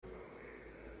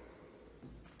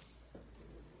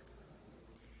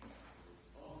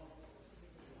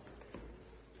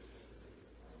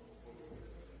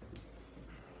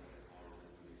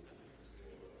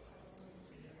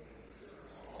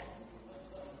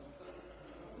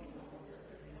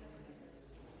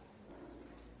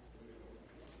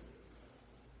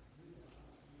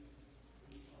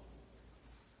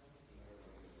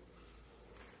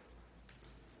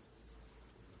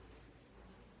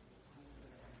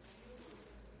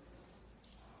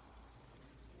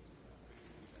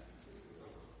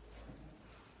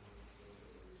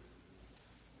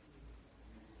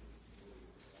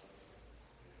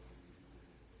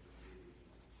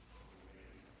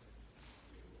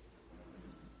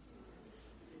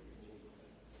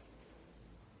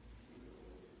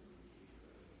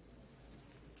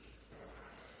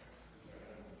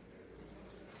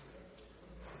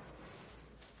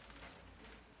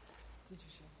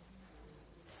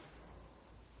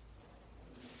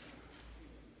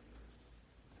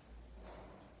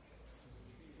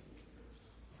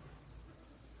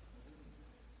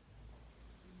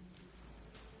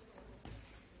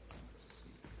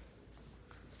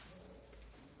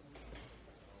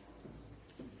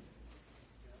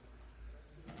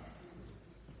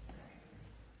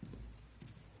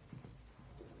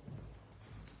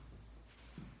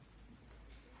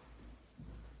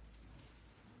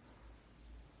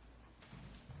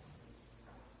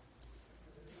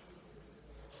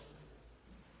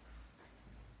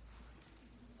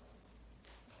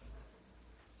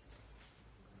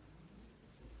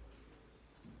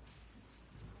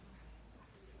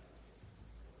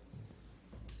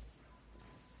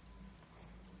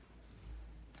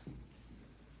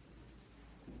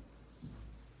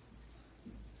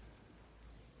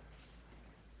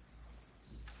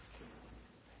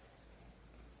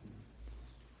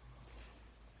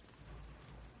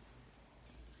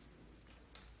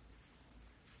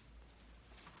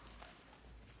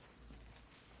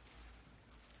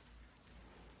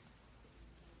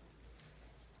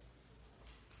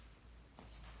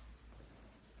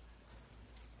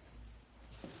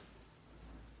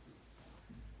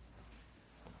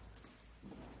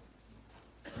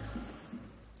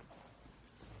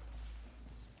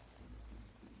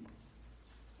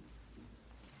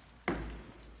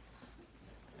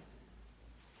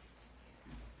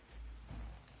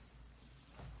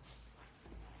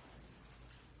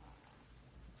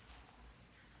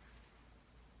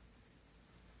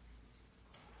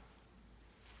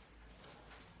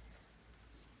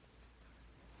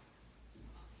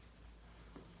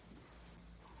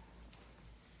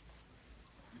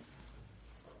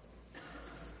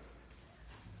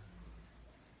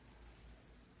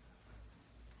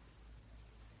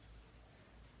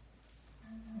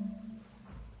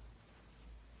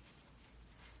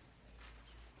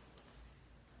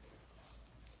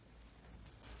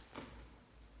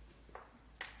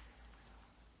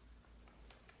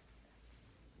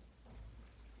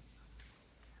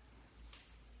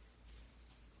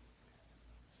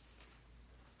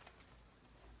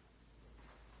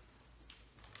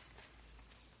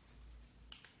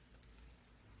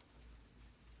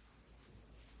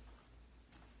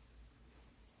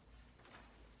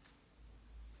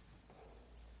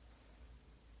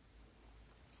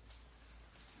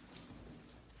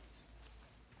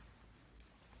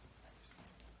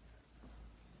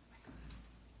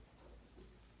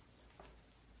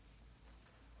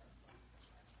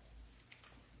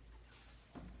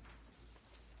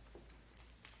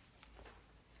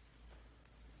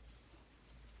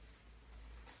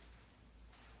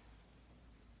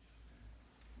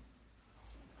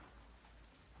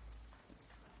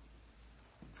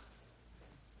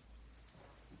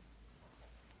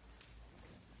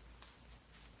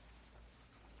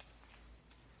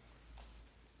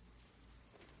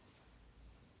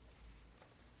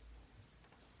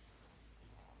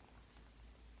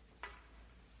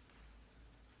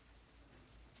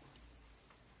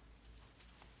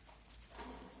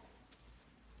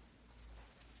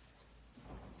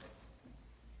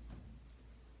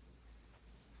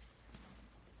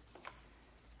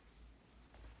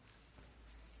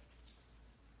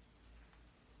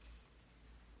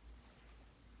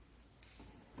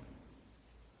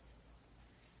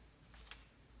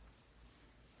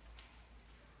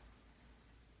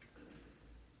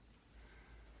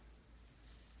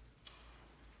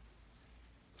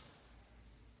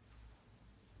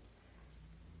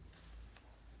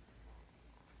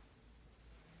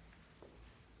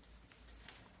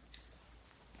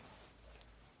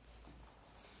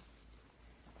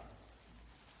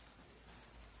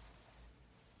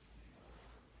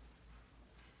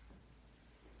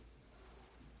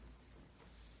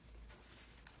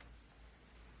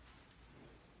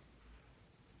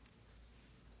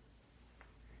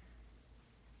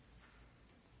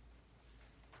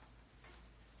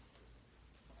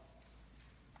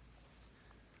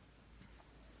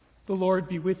The Lord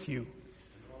be with you.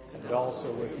 And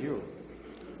also with you.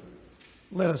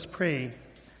 Let us pray.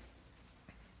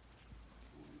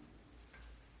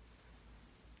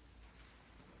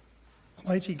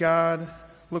 Almighty God,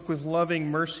 look with loving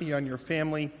mercy on your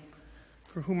family,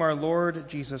 for whom our Lord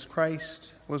Jesus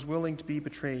Christ was willing to be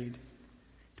betrayed,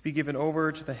 to be given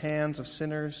over to the hands of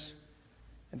sinners,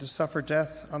 and to suffer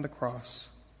death on the cross,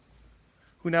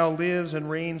 who now lives and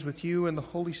reigns with you in the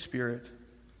Holy Spirit,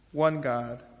 one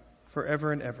God,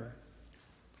 forever and ever.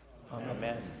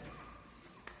 Amen.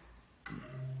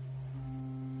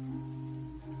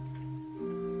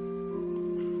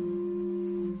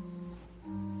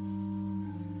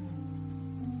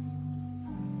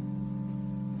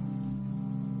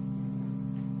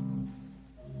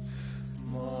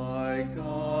 My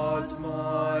God,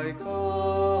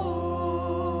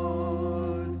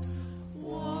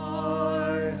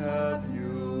 why have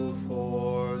you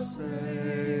forsaken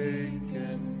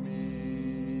me?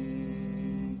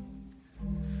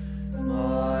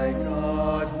 My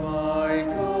God, why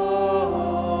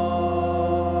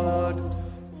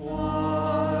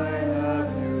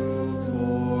have you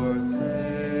forsaken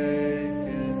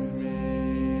me?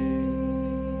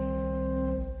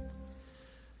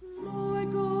 My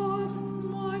God,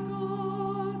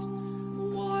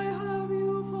 why have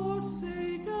you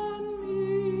forsaken me?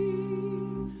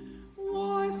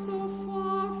 Why so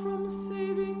far from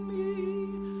saving me,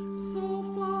 so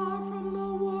far from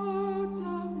the words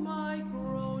of my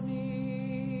groaning?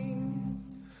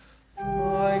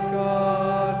 My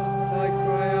God, I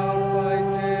cry out by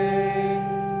day,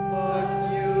 but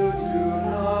you do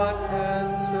not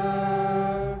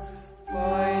answer.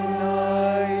 By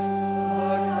night,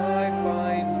 but I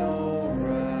find no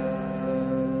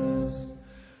rest.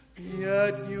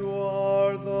 Yet you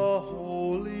are the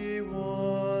Holy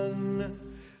One,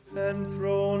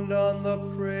 enthroned on the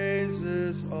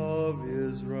praises of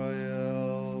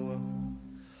Israel.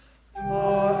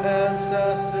 Our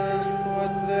ancestors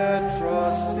put their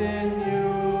trust in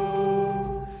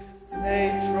you.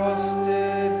 They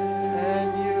trusted and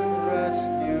you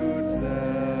rescued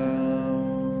them.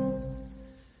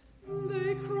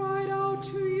 They cried out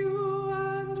to you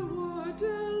and were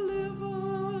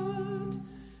delivered.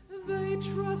 They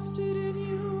trusted in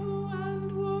you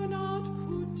and were not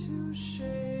put to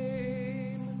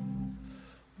shame.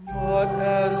 But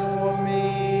as for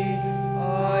me,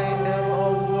 I am a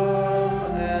worm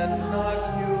and not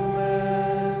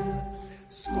human,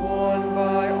 scorned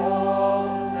by all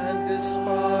and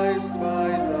despised by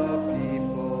the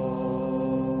people.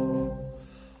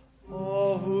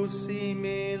 All who see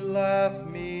me laugh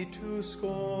me to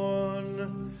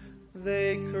scorn.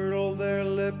 They curdle their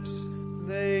lips,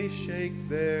 they shake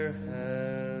their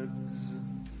heads.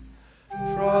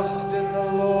 Trust in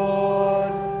the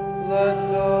Lord, let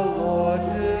the Lord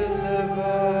deliver.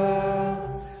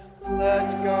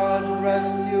 Let God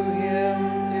rescue him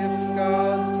if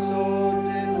God so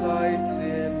delights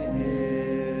in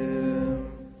him.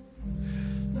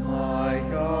 My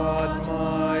God,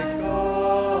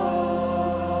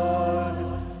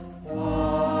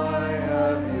 why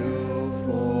have you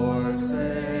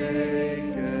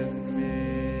forsaken me?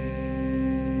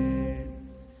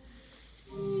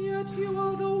 Yet you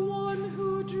are the one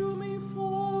who drew me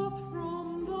forth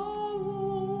from the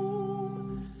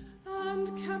womb and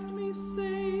kept me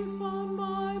safe on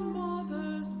my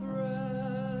mother's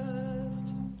breast.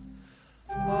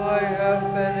 I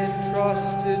have been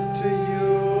entrusted to you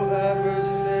ever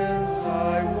since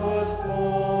I was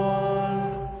born.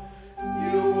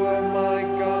 You were my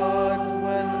God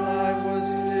when I was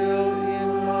still in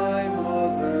my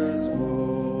mother's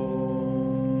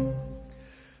womb.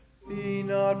 Be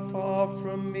not far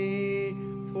from me,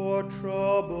 for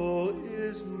trouble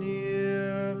is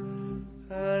near,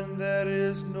 and there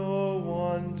is no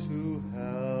one to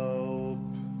help.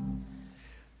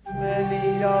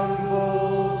 Many young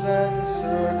bulls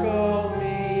encircle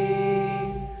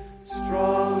me,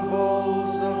 strong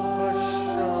bulls of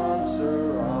Bashan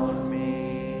surround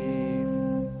me.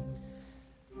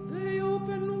 They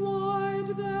open wide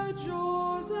their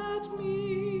jaws at me,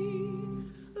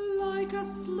 like a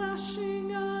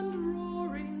slashing and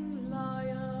roaring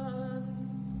lion.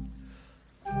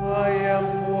 I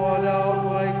am poured out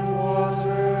like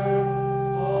water,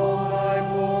 all my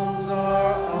bones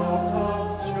are out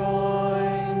of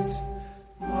joint.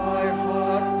 My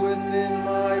heart within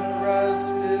my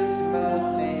breast is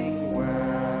melting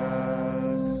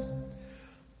wax.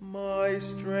 My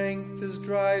strength is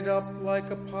dried up like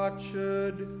a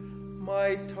potsherd.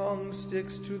 My tongue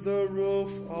sticks to the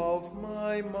roof of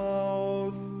my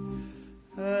mouth.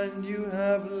 And you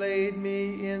have laid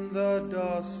me in the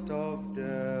dust of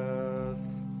death.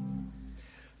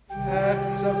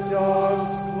 Packs of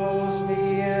dogs close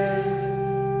me in.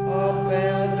 A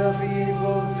band of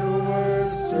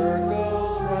evildoers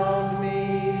circles round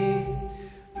me.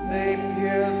 They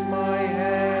pierce my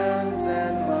hands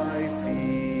and my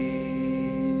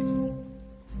feet.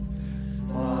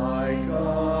 My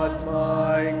God,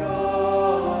 why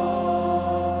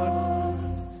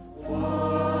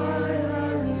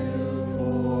have you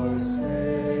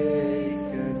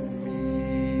forsaken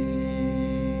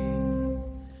me?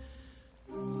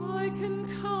 I can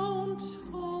count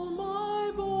all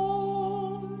my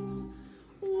bones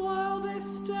while they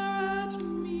stare at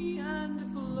me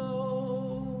and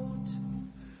gloat.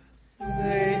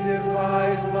 They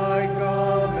divide my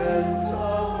garments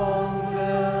among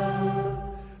them.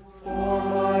 For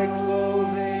my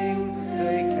clothing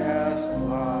they cast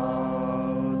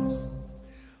lots.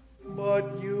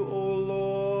 But you, O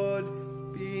Lord,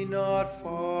 be not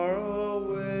far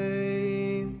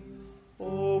away.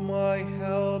 O my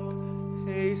help,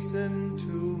 hasten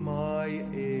to my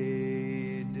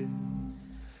aid.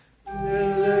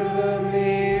 Deliver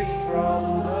me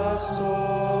from the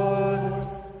sword,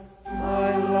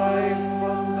 my life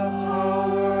from the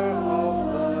power of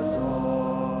the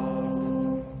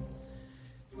dog.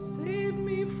 Save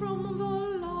me from the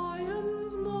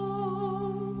lion's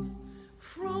mouth,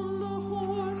 from the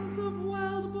horns of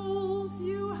wild bulls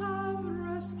you have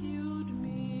rescued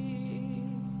me.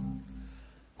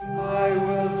 I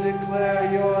will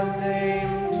declare your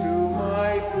name to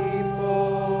my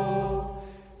people.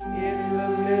 In the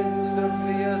midst of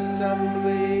the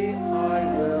assembly, I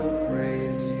will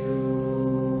praise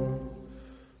you.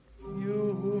 You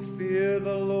who fear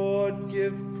the Lord,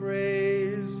 give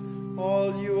praise.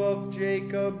 All you of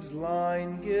Jacob's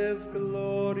line, give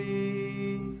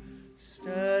glory.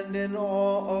 Stand in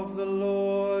awe of the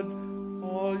Lord,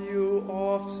 all you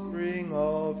offspring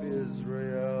of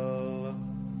Israel.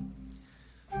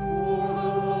 For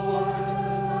the Lord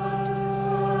does not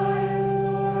despise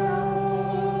nor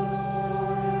abhor the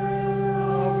poor in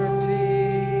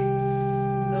Poverty,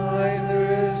 neither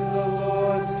is the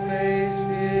Lord's face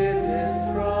hidden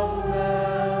from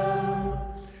them.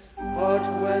 But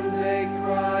when they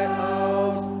cry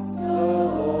out, the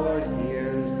Lord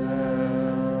hears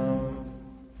them.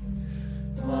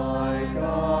 My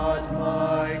God,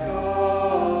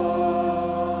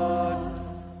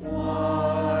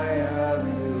 why have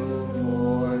you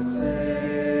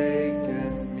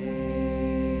forsaken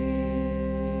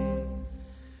me?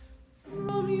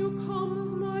 From you comes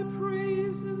my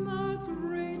praise in the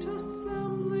great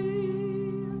assembly.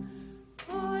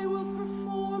 I will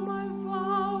perform my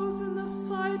vows in the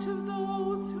sight of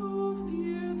those who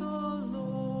fear the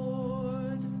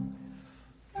Lord.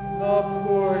 The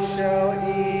poor shall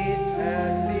eat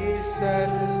and be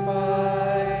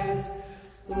satisfied.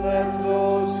 Let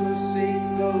those who seek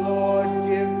the Lord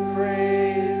give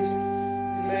praise.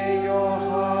 May your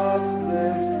hearts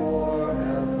live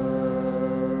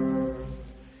forever.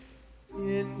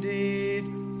 Indeed,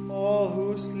 all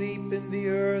who sleep in the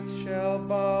earth shall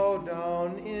bow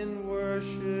down in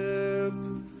worship.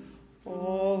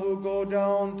 All who go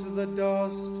down to the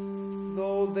dust,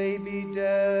 though they be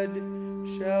dead,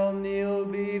 shall kneel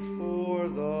before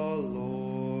the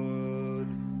Lord.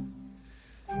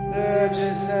 Their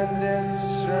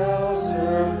descendants shall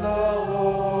serve the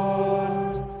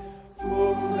Lord,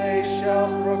 whom they shall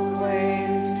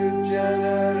proclaim to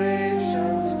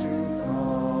generations to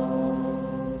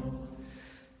come.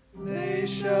 They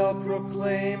shall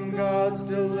proclaim God's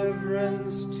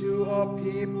deliverance to a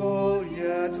people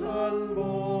yet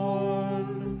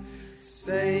unborn,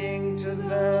 saying to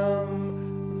them,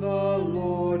 the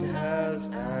Lord has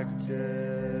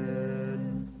acted.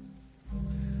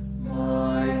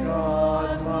 My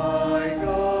God,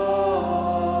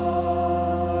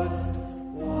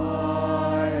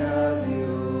 why have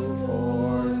you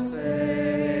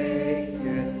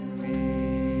forsaken me?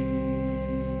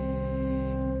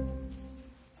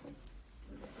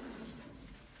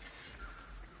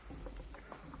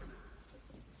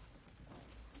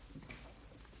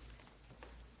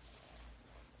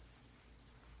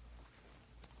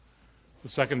 The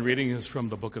second reading is from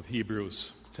the book of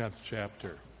Hebrews, 10th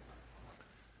chapter.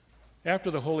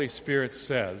 After the Holy Spirit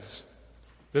says,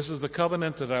 "This is the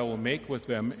covenant that I will make with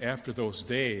them after those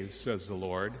days, says the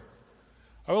Lord.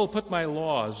 I will put my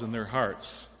laws in their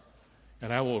hearts,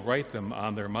 and I will write them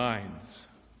on their minds."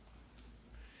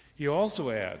 He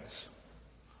also adds,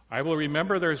 "I will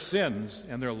remember their sins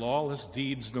and their lawless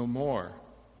deeds no more.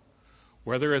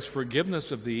 Where there is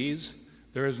forgiveness of these,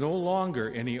 there is no longer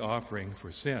any offering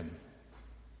for sin."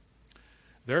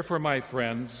 Therefore, my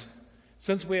friends,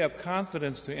 since we have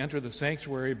confidence to enter the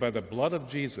sanctuary by the blood of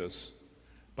Jesus,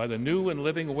 by the new and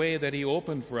living way that he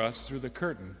opened for us through the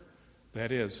curtain,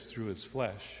 that is, through his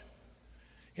flesh.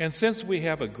 And since we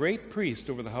have a great priest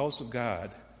over the house of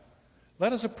God,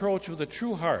 let us approach with a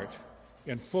true heart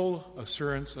and full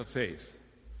assurance of faith,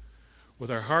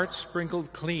 with our hearts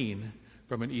sprinkled clean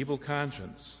from an evil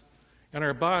conscience and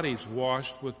our bodies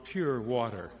washed with pure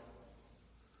water.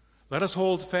 Let us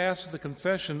hold fast to the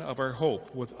confession of our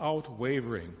hope without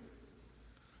wavering,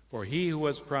 for he who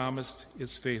has promised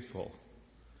is faithful.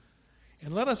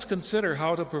 And let us consider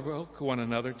how to provoke one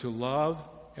another to love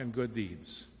and good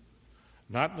deeds,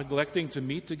 not neglecting to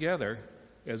meet together,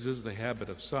 as is the habit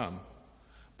of some,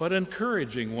 but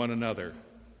encouraging one another,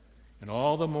 and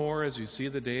all the more as you see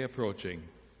the day approaching.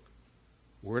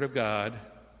 Word of God,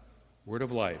 word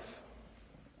of life.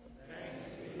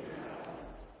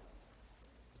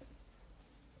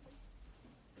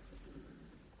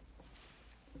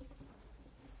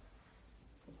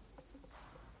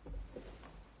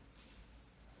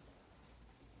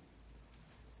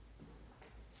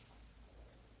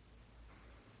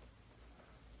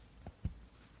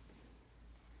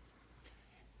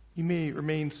 You may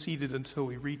remain seated until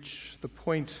we reach the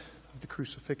point of the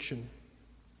crucifixion.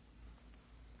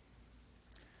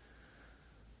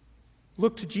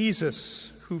 Look to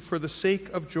Jesus, who for the sake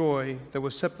of joy that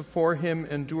was set before him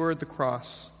endured the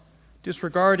cross,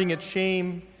 disregarding its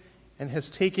shame, and has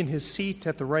taken his seat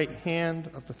at the right hand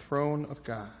of the throne of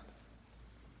God.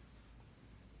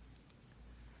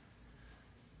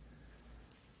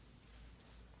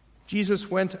 Jesus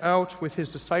went out with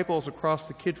his disciples across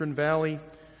the Kidron Valley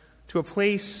to a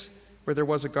place where there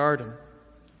was a garden,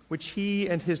 which he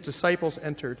and his disciples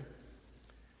entered.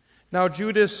 Now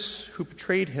Judas, who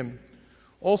betrayed him,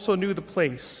 also knew the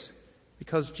place,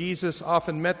 because Jesus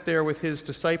often met there with his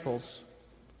disciples.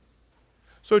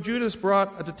 So Judas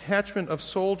brought a detachment of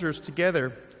soldiers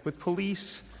together with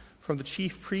police from the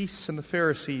chief priests and the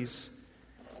Pharisees,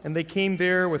 and they came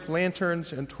there with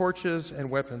lanterns and torches and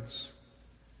weapons.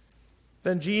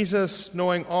 Then Jesus,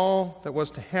 knowing all that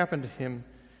was to happen to him,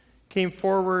 came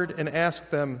forward and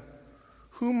asked them,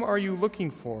 "Whom are you looking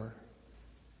for?"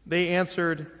 They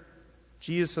answered,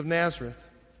 "Jesus of Nazareth."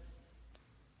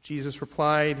 Jesus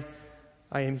replied,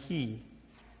 "I am he."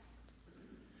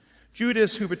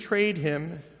 Judas, who betrayed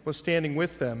him, was standing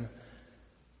with them.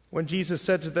 When Jesus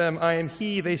said to them, "I am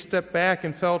he," they stepped back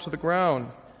and fell to the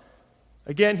ground.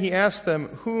 Again he asked them,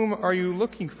 "Whom are you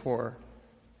looking for?"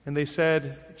 And they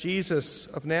said, "Jesus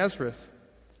of Nazareth."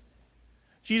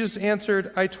 Jesus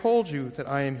answered, "I told you that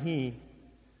I am he.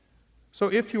 So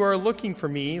if you are looking for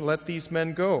me, let these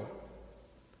men go."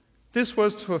 This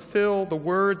was to fulfill the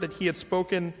word that he had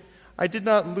spoken, "I did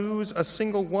not lose a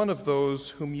single one of those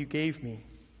whom you gave me."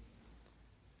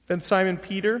 Then Simon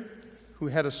Peter, who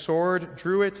had a sword,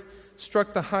 drew it,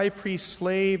 struck the high priest's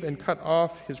slave, and cut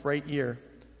off his right ear.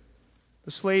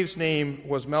 The slave's name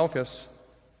was Malchus.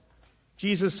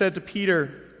 Jesus said to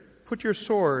Peter, "Put your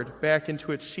sword back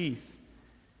into its sheath.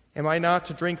 Am I not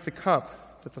to drink the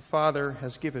cup that the Father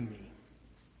has given me?"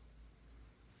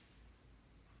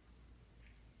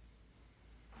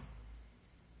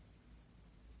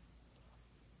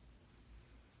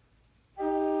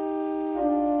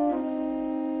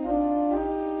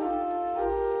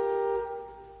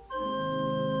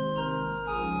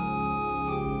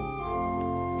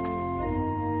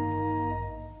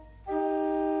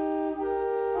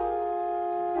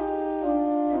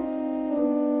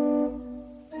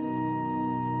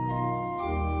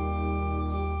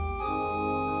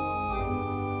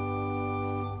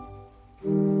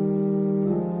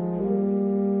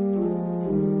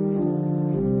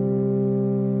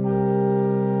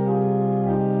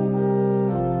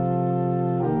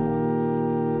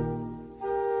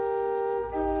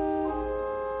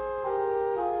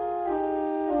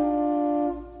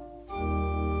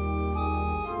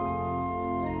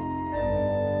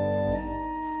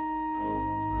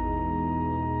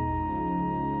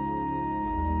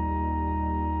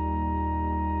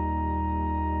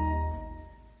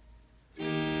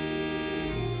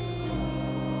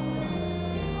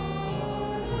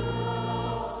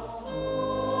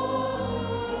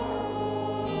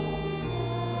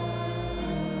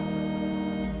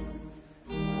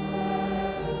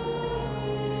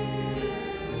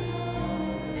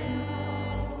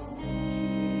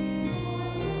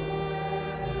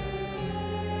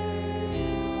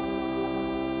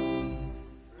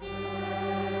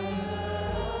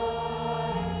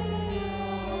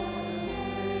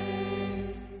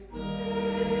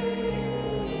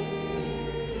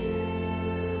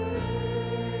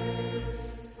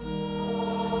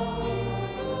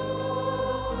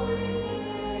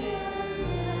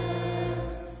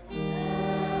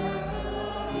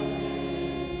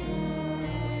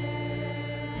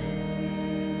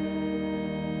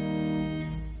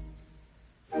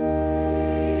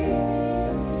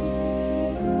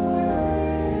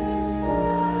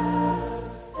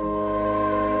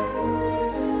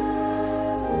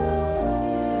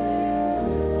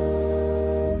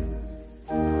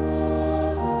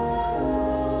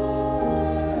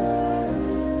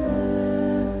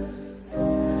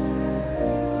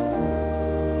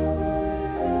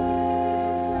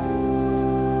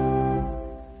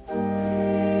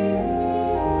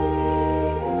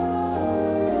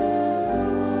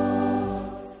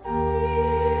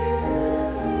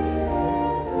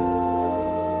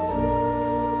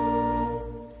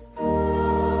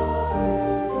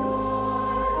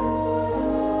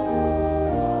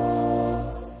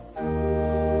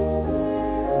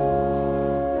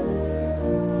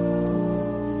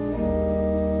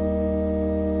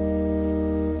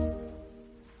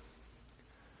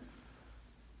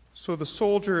 So the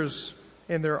soldiers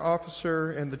and their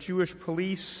officer and the Jewish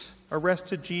police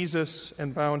arrested Jesus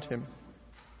and bound him.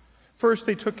 First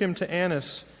they took him to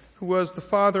Annas, who was the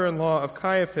father-in-law of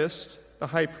Caiaphas, the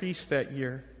high priest that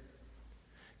year.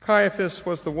 Caiaphas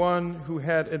was the one who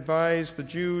had advised the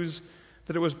Jews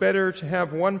that it was better to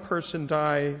have one person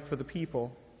die for the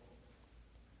people.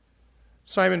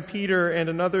 Simon Peter and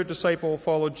another disciple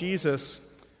followed Jesus.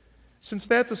 Since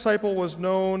that disciple was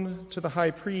known to the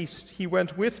high priest, he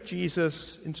went with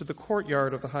Jesus into the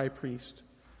courtyard of the high priest.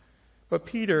 But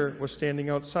Peter was standing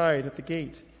outside at the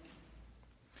gate.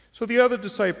 So the other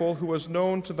disciple, who was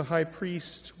known to the high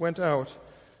priest, went out,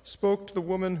 spoke to the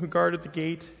woman who guarded the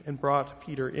gate, and brought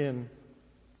Peter in.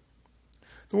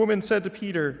 The woman said to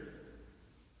Peter,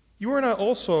 "You are not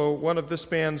also one of this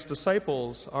man's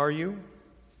disciples, are you?"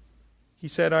 He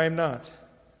said, "I am not."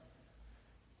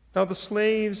 Now the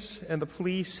slaves and the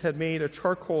police had made a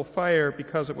charcoal fire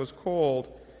because it was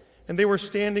cold, and they were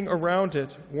standing around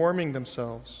it, warming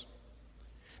themselves.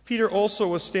 Peter also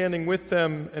was standing with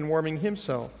them and warming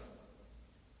himself.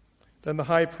 Then the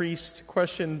high priest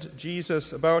questioned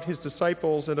Jesus about his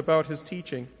disciples and about his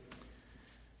teaching.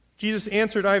 Jesus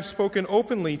answered, "I have spoken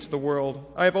openly to the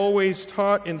world. I have always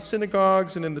taught in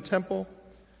synagogues and in the temple,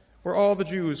 where all the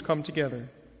Jews come together.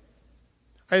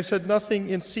 I have said nothing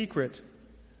in secret.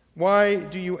 Why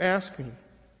do you ask me?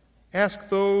 Ask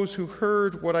those who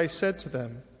heard what I said to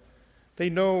them. They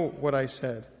know what I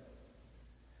said."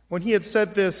 When he had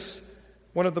said this,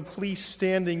 one of the police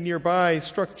standing nearby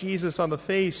struck Jesus on the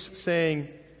face, saying,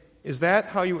 "Is that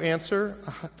how you answer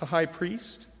the high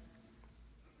priest?"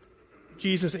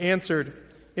 Jesus answered,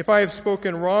 "If I have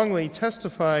spoken wrongly,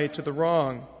 testify to the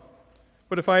wrong.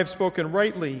 But if I have spoken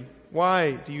rightly,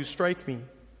 why do you strike me?"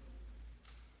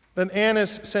 Then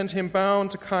Annas sent him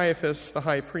bound to Caiaphas, the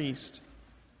high priest.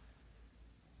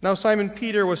 Now Simon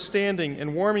Peter was standing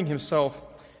and warming himself.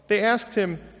 They asked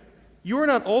him, "You are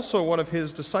not also one of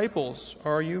his disciples,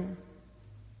 are you?"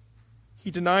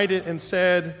 He denied it and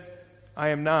said, "I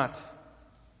am not."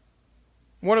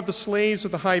 One of the slaves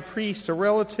of the high priest, a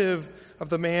relative of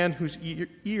the man whose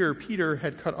ear Peter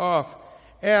had cut off,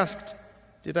 asked,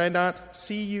 "Did I not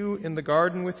see you in the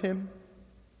garden with him?"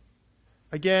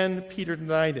 Again, Peter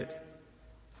denied it.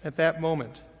 At that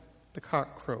moment, the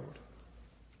cock crowed.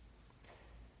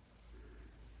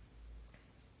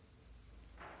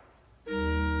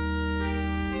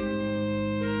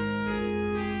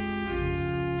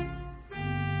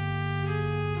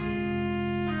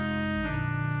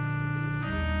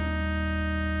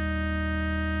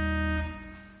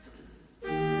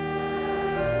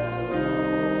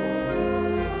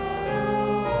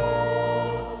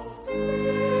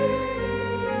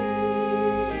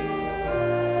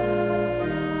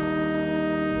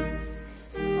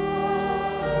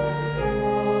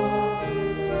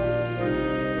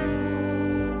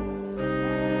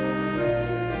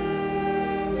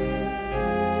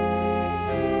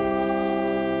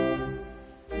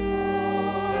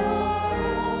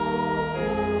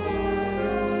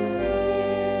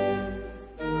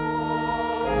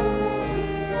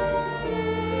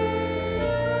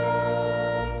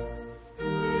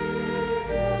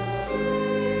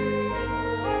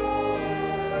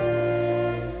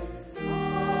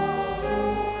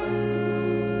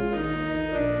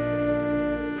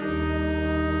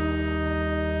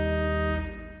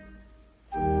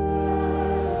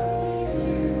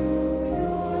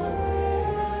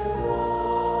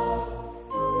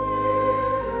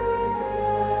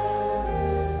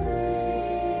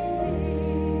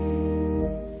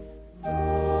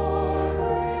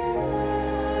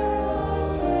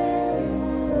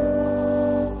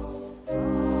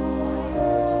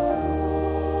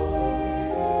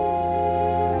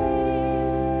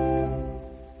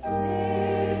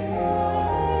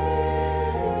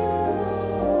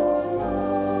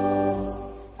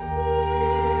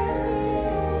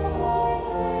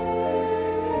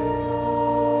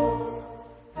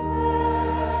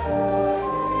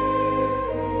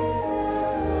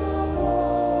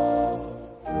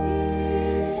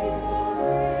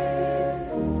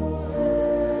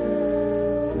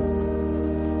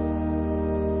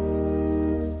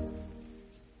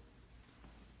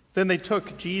 Then they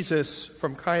took Jesus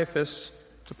from Caiaphas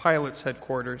to Pilate's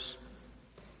headquarters.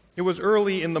 It was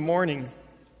early in the morning.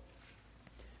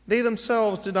 They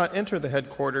themselves did not enter the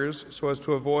headquarters so as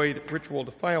to avoid ritual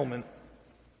defilement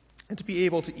and to be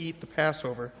able to eat the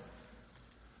Passover.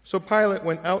 So Pilate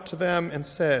went out to them and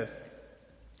said,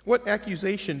 "What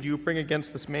accusation do you bring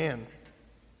against this man?"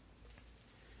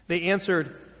 They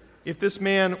answered, "If this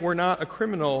man were not a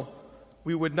criminal,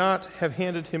 we would not have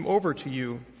handed him over to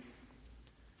you."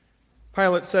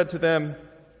 Pilate said to them,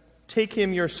 Take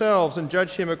him yourselves and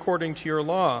judge him according to your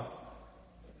law."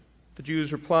 The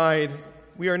Jews replied,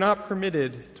 "We are not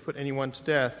permitted to put anyone to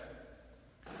death."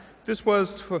 This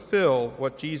was to fulfill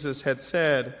what Jesus had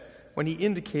said when he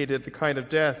indicated the kind of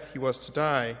death he was to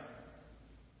die.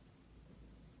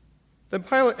 Then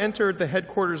Pilate entered the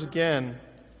headquarters again,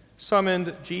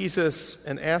 summoned Jesus,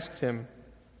 and asked him,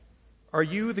 "Are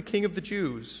you the king of the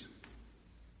Jews?"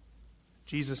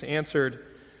 Jesus answered,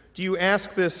 "Do you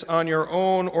ask this on your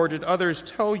own, or did others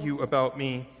tell you about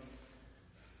me?"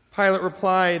 Pilate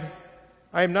replied,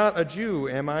 "I am not a Jew,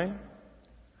 am I?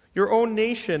 Your own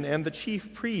nation and the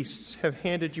chief priests have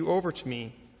handed you over to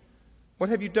me. What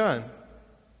have you done?"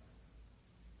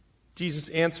 Jesus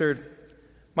answered,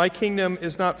 "My kingdom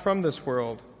is not from this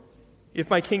world. If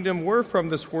my kingdom were from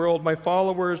this world, my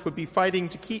followers would be fighting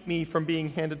to keep me from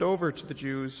being handed over to the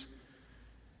Jews.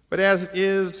 But as it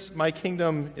is, my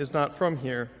kingdom is not from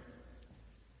here."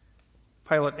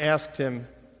 Pilate asked him,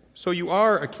 "So you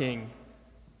are a king?"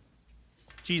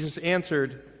 Jesus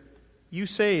answered, "You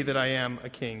say that I am a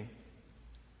king.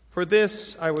 For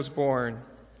this I was born,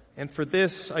 and for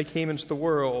this I came into the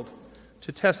world,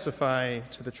 to testify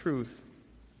to the truth.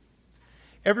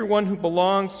 Everyone who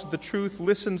belongs to the truth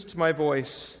listens to my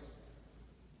voice."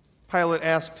 Pilate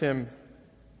asked him,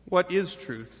 "What is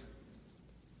truth?"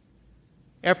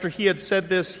 After he had said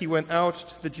this, he went out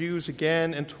to the Jews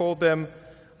again and told them,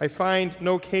 "I find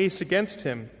no case against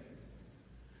him.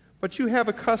 But you have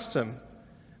a custom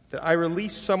that I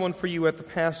release someone for you at the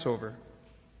Passover.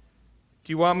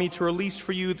 Do you want me to release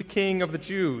for you the king of the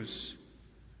Jews?"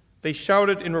 They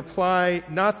shouted in reply,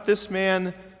 "Not this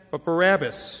man, but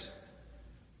Barabbas."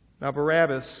 Now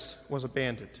Barabbas was a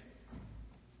bandit.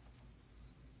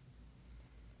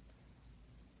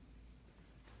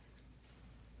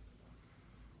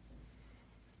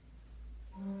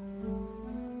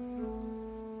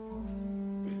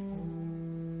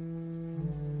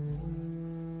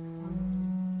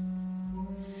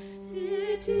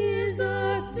 It is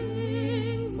a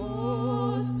thing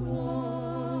most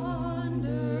wonderful,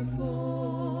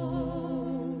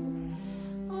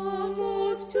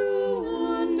 almost too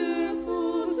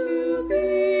wonderful to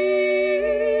be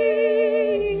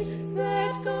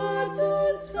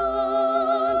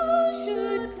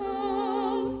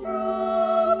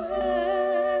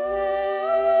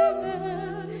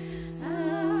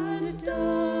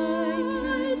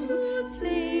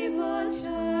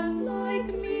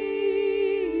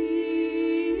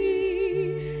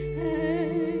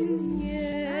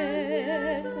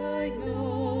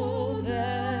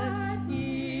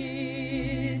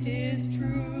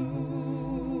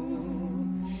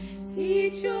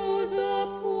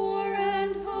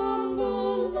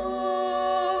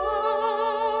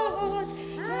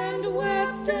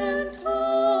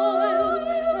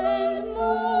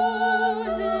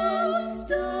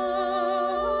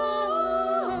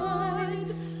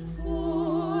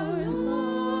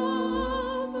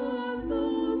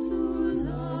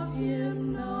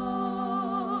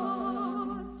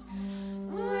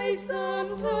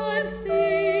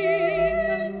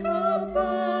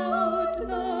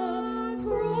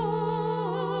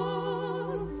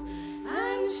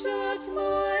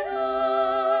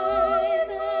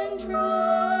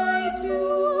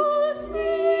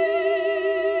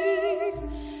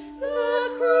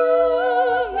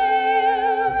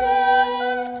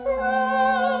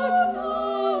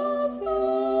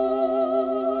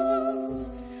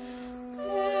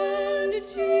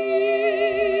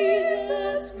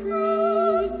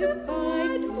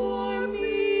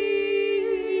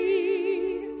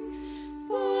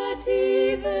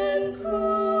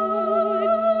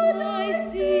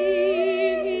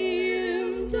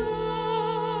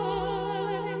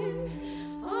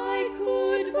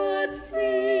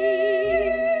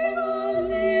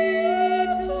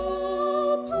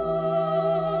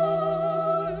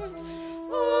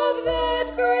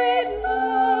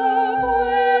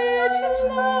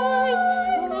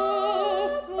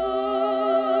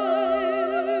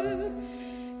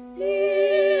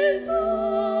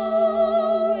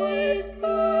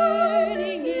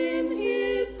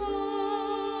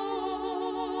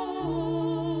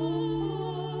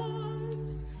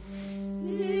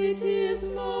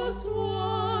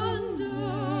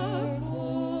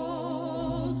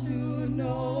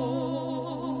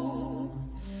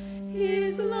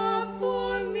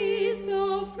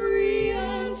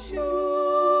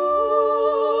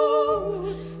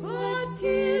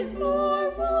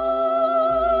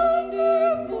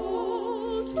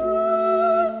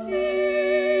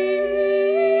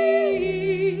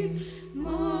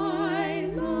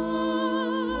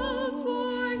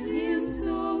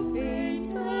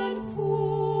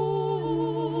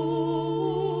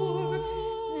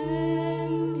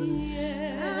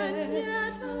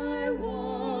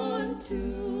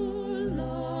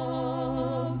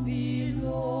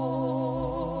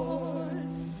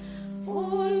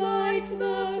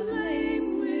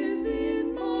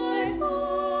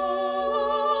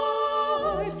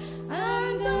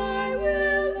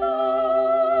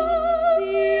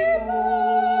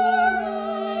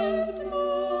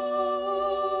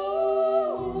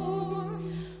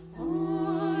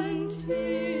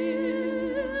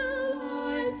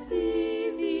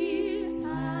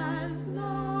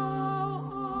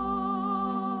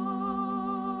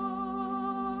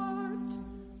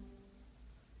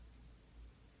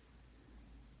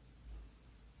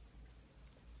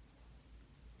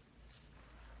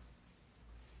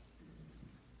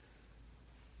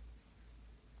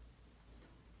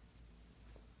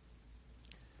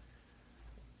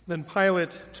Then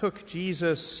Pilate took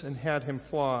Jesus and had him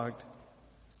flogged.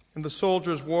 And the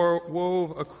soldiers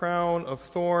wove a crown of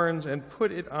thorns and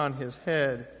put it on his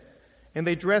head, and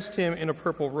they dressed him in a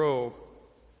purple robe.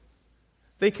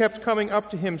 They kept coming up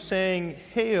to him, saying,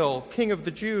 "Hail, King of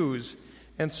the Jews!"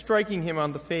 and striking him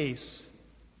on the face.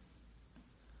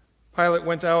 Pilate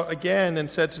went out again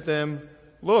and said to them,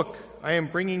 "Look, I am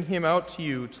bringing him out to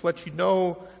you to let you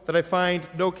know that I find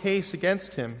no case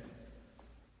against him."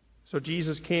 So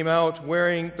Jesus came out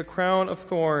wearing the crown of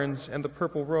thorns and the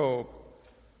purple robe.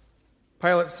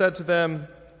 Pilate said to them,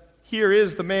 "Here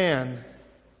is the man."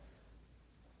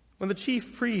 When the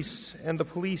chief priests and the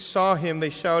police saw him,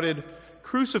 they shouted,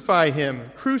 "Crucify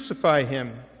him! Crucify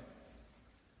him!"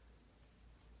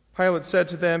 Pilate said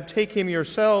to them, "Take him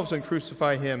yourselves and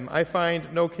crucify him. I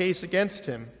find no case against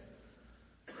him."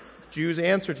 The Jews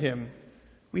answered him,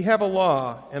 "We have a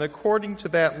law, and according to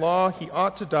that law he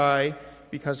ought to die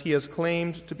because he has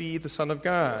claimed to be the Son of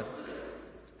God."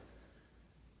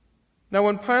 Now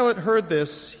when Pilate heard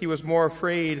this, he was more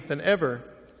afraid than ever.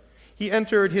 He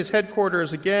entered his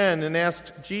headquarters again and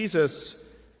asked Jesus,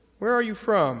 "Where are you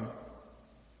from?"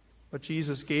 But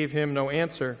Jesus gave him no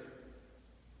answer.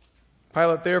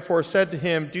 Pilate therefore said to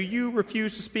him, "Do you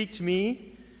refuse to speak to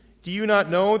me? Do you not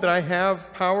know that I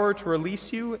have power to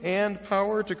release you and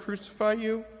power to crucify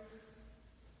you?"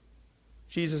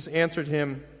 Jesus answered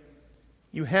him,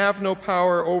 "You have no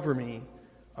power over me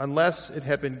unless it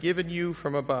had been given you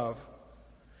from above.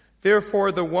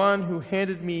 Therefore, the one who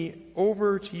handed me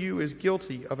over to you is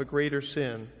guilty of a greater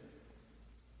sin."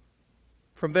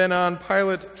 From then on,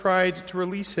 Pilate tried to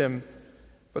release him,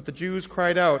 but the Jews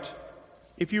cried out,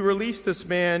 "If you release this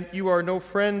man, you are no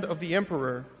friend of the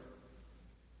emperor.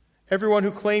 Everyone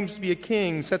who claims to be a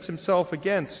king sets himself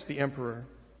against the emperor."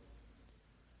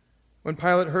 When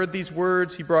Pilate heard these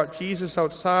words, he brought Jesus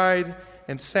outside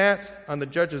and sat on the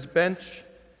judge's bench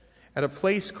at a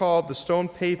place called the Stone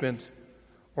Pavement,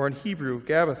 or in Hebrew,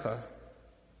 Gabbatha.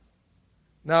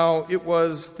 Now it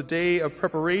was the day of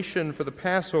preparation for the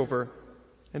Passover,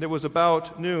 and it was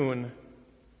about noon.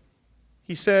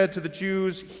 He said to the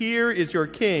Jews, "Here is your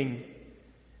king."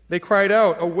 They cried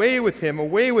out, away with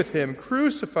him,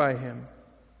 crucify him."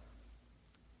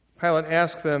 Pilate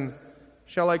asked them,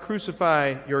 "Shall I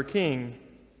crucify your king?"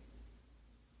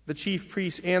 The chief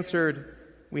priests answered,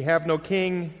 "We have no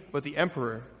king but the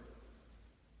emperor."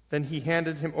 Then he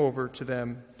handed him over to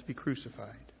them to be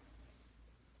crucified.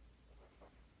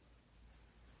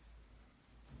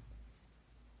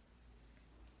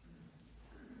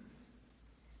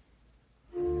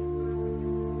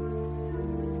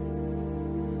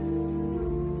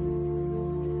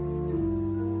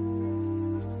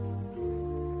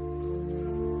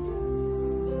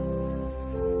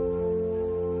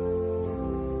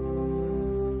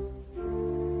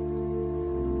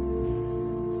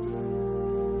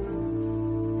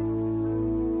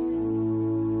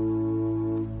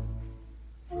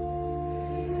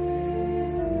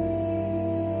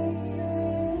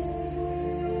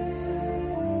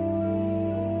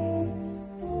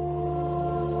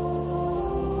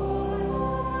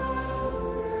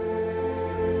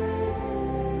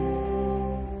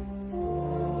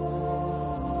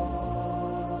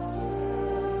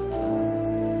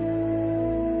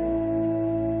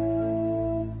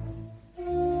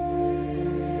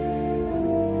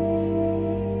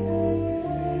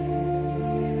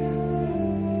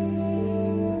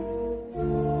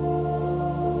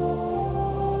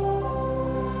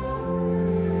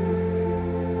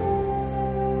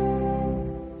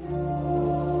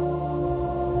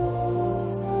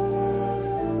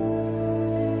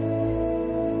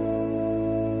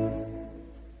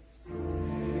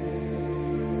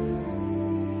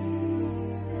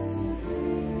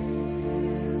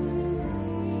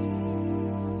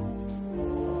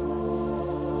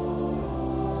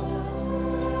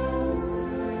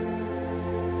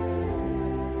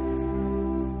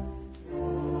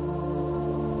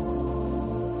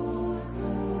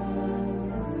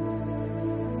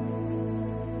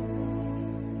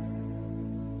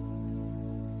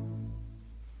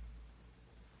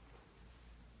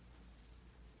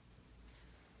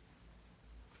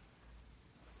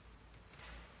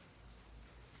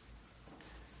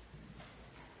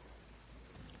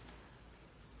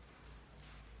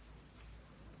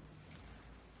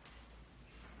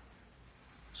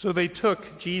 So they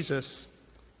took Jesus,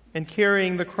 and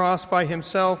carrying the cross by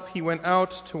himself, he went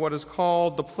out to what is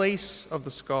called the place of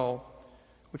the skull,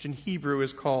 which in Hebrew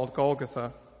is called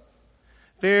Golgotha.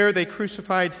 There they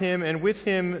crucified him, and with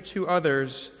him 2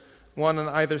 others, one on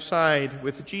either side,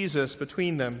 with Jesus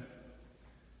between them.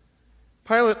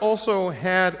 Pilate also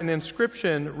had an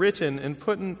inscription written and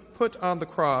put on the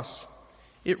cross.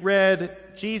 It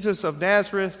read, "Jesus of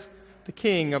Nazareth, the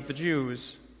King of the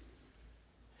Jews."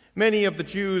 Many of the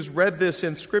Jews read this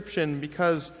inscription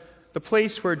because the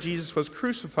place where Jesus was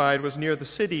crucified was near the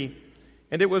city,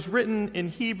 and it was written in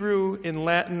Hebrew, in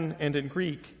Latin, and in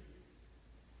Greek.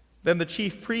 Then the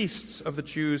chief priests of the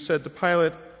Jews said to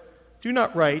Pilate, "Do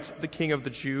not write, 'the King of the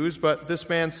Jews,' but this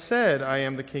man said, 'I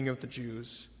am the King of the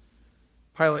Jews.'"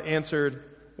 Pilate answered,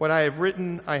 "What I have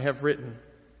written, I have written."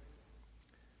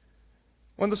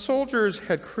 When the soldiers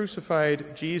had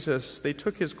crucified Jesus, they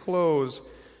took his clothes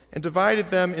and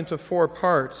divided them into 4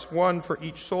 parts, one for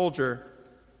each soldier.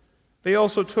 They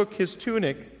also took his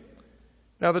tunic.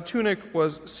 Now the tunic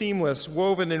was seamless,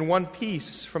 woven in one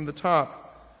piece from the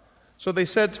top. So they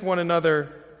said to one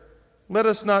another, "Let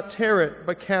us not tear it,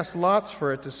 but cast lots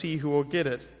for it to see who will get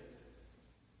it."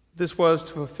 This was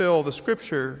to fulfill the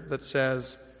scripture that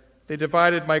says, "They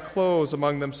divided my clothes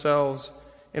among themselves,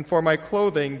 and for my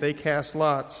clothing they cast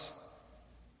lots."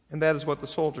 And that is what the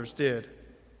soldiers did.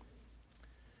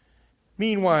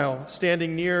 Meanwhile,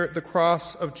 standing near the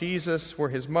cross of Jesus were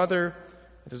his mother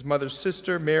and his mother's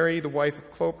sister, Mary, the wife of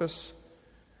Clopas,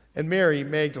 and Mary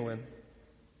Magdalene.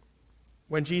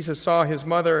 When Jesus saw his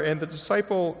mother and the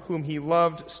disciple whom he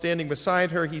loved standing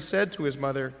beside her, he said to his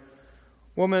mother,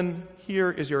 "Woman, here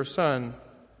is your son."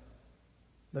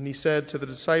 Then he said to the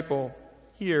disciple,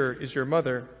 "Here is your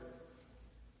mother."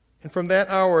 And from that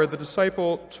hour the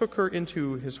disciple took her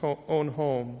into his own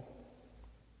home.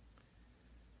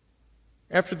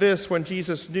 After this, when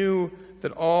Jesus knew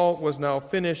that all was now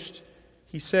finished,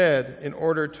 he said, in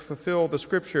order to fulfill the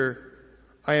scripture,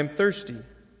 "I am thirsty."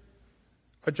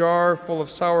 A jar full of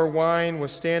sour wine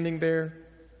was standing there,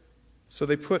 so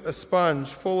they put a sponge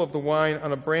full of the wine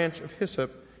on a branch of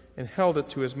hyssop and held it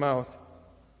to his mouth.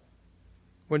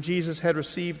 When Jesus had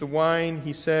received the wine,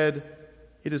 he said,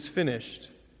 "It is finished."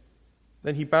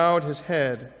 Then he bowed his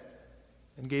head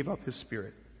and gave up his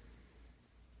spirit.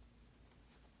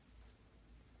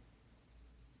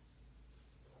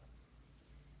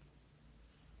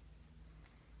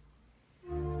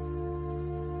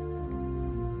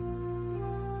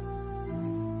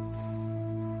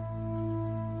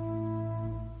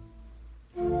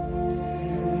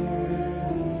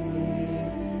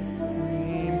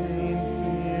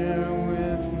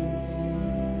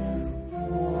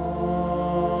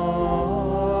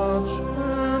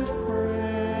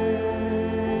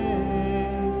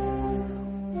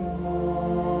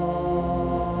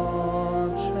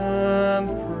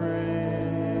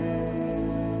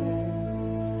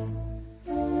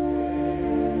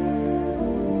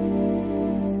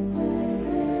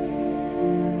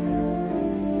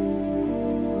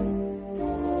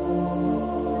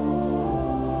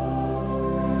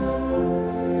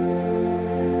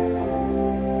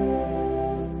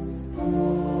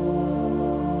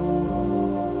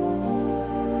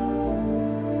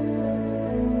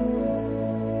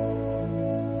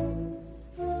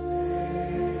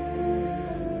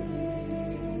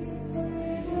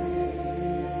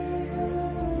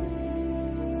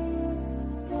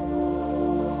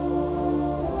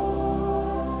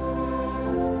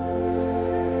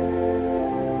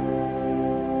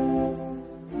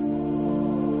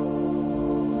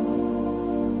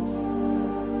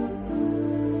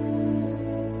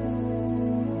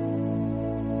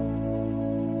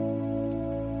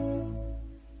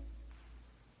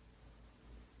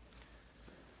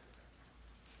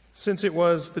 Since it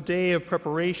was the day of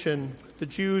preparation, the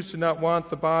Jews did not want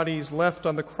the bodies left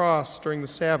on the cross during the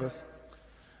Sabbath,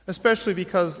 especially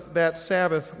because that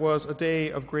Sabbath was a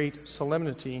day of great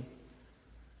solemnity.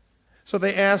 So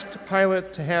they asked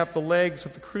Pilate to have the legs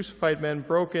of the crucified men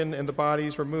broken and the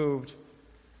bodies removed.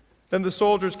 Then the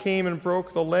soldiers came and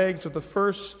broke the legs of the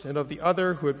first and of the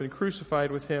other who had been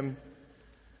crucified with him.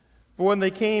 But when they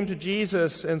came to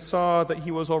Jesus and saw that he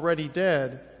was already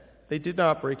dead, they did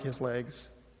not break his legs.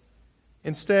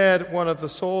 Instead, one of the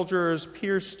soldiers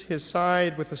pierced his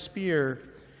side with a spear,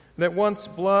 and at once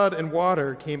blood and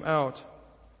water came out.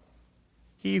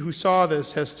 He who saw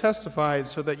this has testified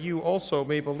so that you also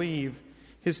may believe.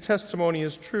 His testimony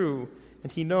is true,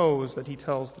 and he knows that he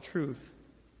tells the truth.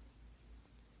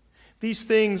 These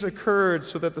things occurred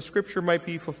so that the scripture might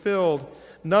be fulfilled.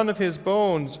 None of his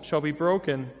bones shall be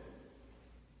broken.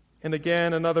 And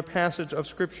again, another passage of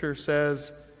scripture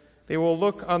says, "They will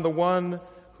look on the one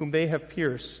whom they have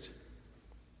pierced."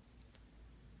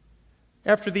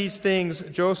 After these things,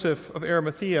 Joseph of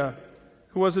Arimathea,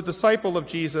 who was a disciple of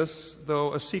Jesus,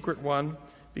 though a secret one,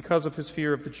 because of his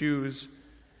fear of the Jews,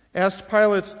 asked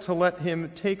Pilate to let him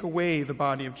take away the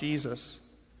body of Jesus.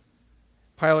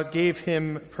 Pilate gave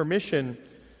him permission,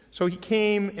 so he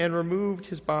came and removed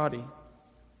his body.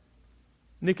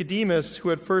 Nicodemus, who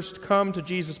had first come to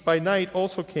Jesus by night,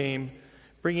 also came,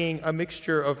 bringing a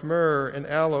mixture of myrrh and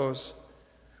aloes,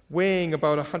 weighing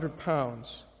about 100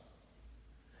 pounds.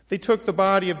 They took the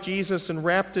body of Jesus and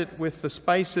wrapped it with the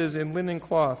spices in linen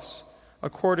cloths,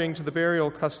 according to the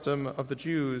burial custom of the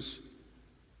Jews.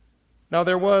 Now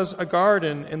there was a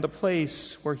garden in the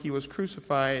place where he was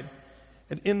crucified,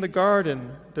 and in the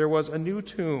garden there was a new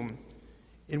tomb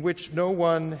in which no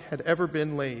one had ever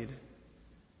been laid.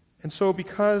 And so,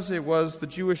 because it was the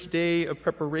Jewish day of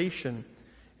preparation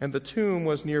and the tomb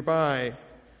was nearby,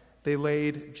 they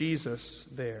laid Jesus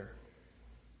there.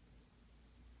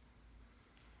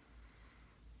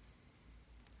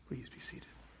 Please be seated.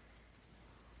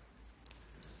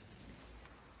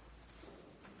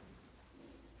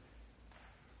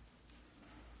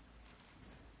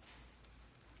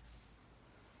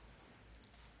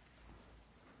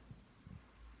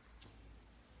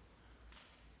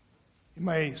 In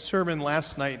my sermon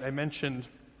last night, I mentioned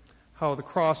how the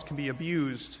cross can be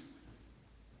abused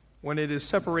when it is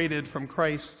separated from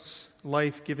Christ's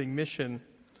life-giving mission,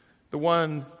 the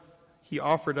one he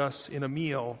offered us in a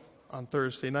meal on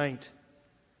Thursday night.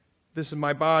 "This is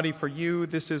my body for you,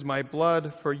 this is my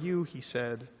blood for you," he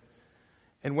said.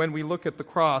 And when we look at the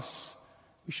cross,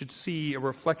 we should see a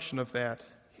reflection of that.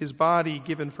 His body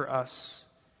given for us,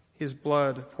 his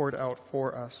blood poured out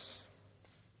for us.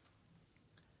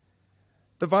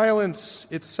 The violence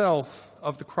itself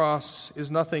of the cross is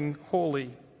nothing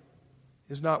holy,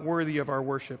 is not worthy of our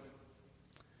worship.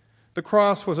 The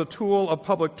cross was a tool of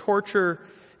public torture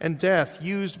and death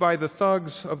used by the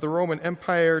thugs of the Roman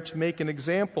Empire to make an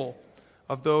example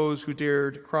of those who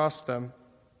dared cross them.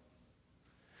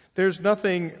 There's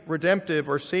nothing redemptive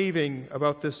or saving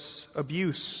about this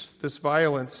abuse, this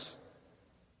violence.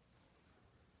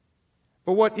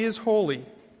 But what is holy,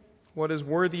 what is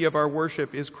worthy of our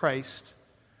worship is Christ,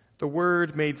 the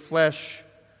Word made flesh,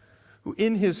 who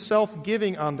in his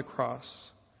self-giving on the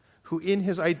cross, who in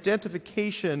his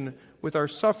identification with our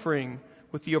suffering,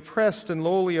 with the oppressed and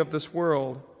lowly of this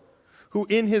world, who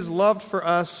in his love for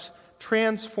us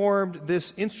transformed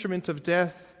this instrument of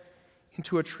death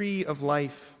into a tree of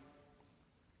life.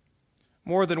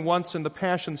 More than once in the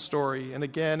Passion story, and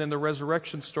again in the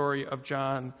resurrection story of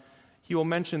John, he will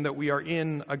mention that we are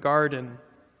in a garden.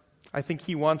 I think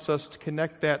he wants us to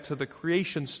connect that to the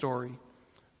creation story,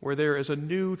 where there is a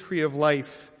new tree of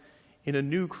life in a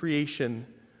new creation,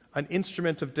 an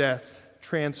instrument of death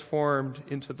transformed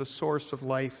into the source of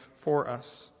life for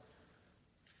us.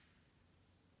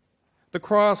 The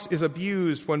cross is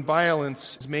abused when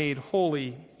violence is made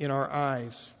holy in our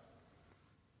eyes.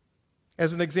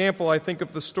 As an example, I think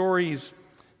of the stories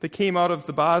that came out of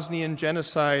the Bosnian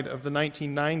genocide of the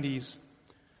 1990s,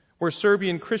 where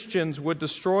Serbian Christians would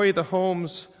destroy the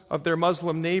homes of their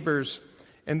Muslim neighbors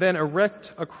and then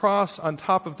erect a cross on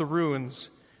top of the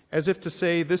ruins, as if to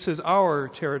say, "This is our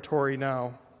territory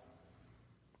now."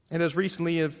 And as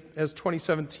recently as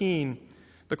 2017,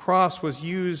 the cross was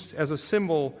used as a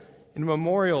symbol in a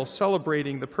memorial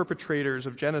celebrating the perpetrators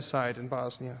of genocide in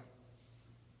Bosnia.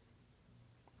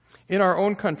 In our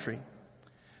own country,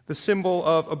 the symbol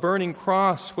of a burning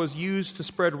cross was used to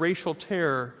spread racial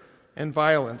terror and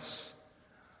violence.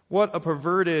 What a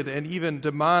perverted and even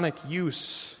demonic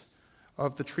use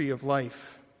of the tree of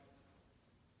life.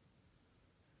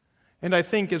 And I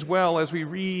think as well, as we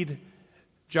read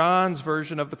John's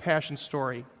version of the Passion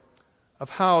story, of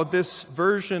how this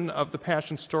version of the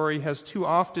Passion story has too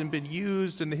often been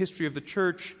used in the history of the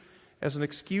church as an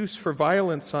excuse for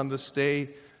violence on this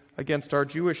day against our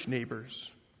Jewish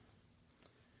neighbors.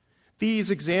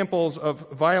 These examples of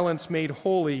violence made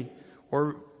holy,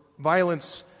 or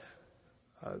violence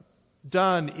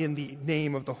done in the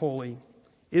name of the holy,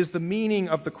 is the meaning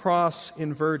of the cross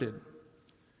inverted.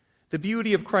 The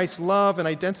beauty of Christ's love and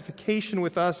identification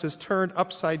with us is turned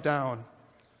upside down.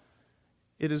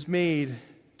 It is made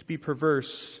to be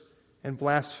perverse and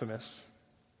blasphemous.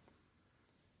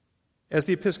 As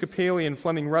the Episcopalian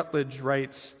Fleming Rutledge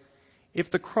writes, "If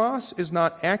the cross is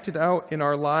not acted out in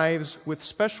our lives with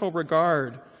special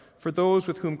regard for those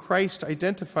with whom Christ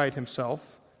identified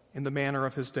himself in the manner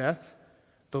of his death,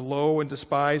 the low and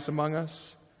despised among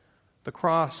us, the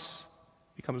cross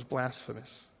becomes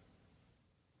blasphemous."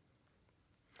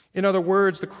 In other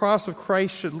words, the cross of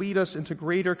Christ should lead us into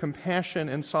greater compassion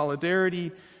and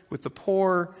solidarity with the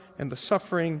poor and the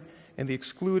suffering and the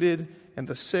excluded and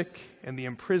the sick and the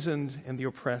imprisoned and the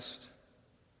oppressed.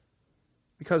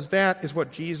 Because that is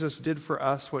what Jesus did for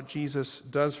us, what Jesus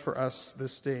does for us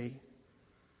this day.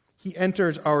 He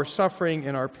enters our suffering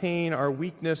and our pain, our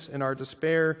weakness and our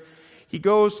despair. He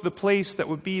goes to the place that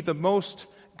would be the most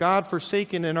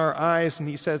God-forsaken in our eyes, and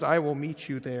he says, I will meet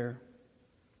you there.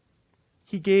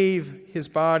 He gave his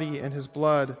body and his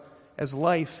blood as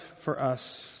life for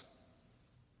us.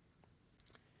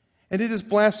 And it is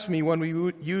blasphemy when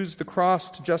we use the cross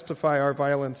to justify our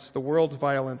violence, the world's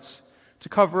violence, to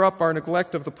cover up our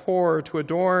neglect of the poor, to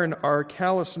adorn our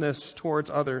callousness towards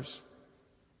others.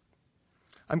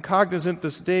 I'm cognizant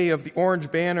this day of the orange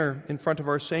banner in front of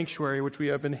our sanctuary, which we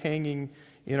have been hanging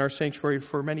in our sanctuary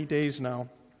for many days now.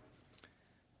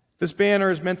 This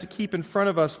banner is meant to keep in front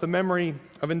of us the memory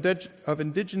of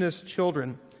indigenous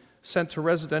children sent to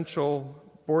residential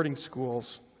boarding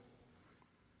schools.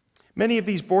 Many of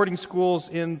these boarding schools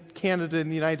in Canada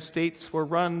and the United States were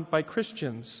run by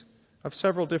Christians of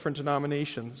several different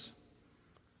denominations.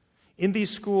 In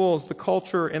these schools, the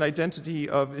culture and identity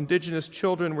of indigenous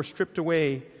children were stripped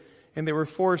away, and they were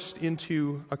forced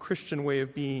into a Christian way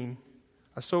of being,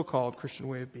 a so-called Christian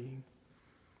way of being.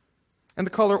 And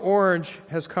the color orange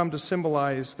has come to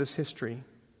symbolize this history.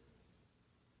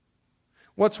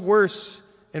 What's worse,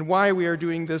 and why we are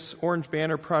doing this Orange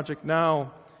Banner project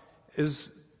now,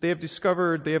 is they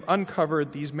have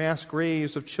uncovered these mass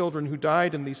graves of children who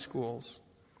died in these schools.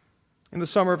 In the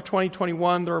summer of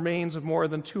 2021, the remains of more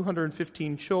than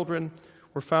 215 children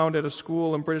were found at a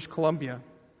school in British Columbia.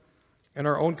 In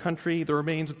our own country, the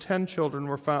remains of 10 children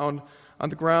were found on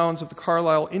the grounds of the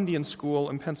Carlisle Indian School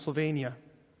in Pennsylvania.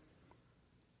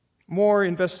 More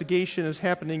investigation is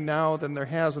happening now than there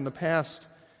has in the past,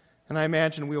 and I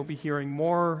imagine we will be hearing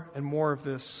more and more of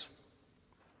this.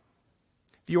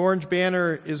 The Orange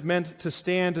Banner is meant to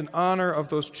stand in honor of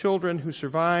those children who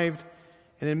survived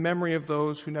and in memory of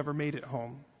those who never made it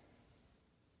home.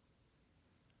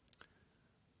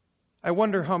 I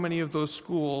wonder how many of those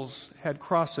schools had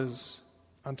crosses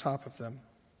on top of them.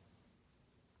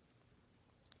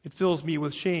 It fills me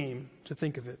with shame to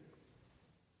think of it.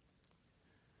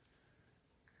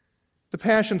 The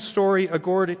Passion story,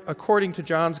 according to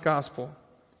John's Gospel,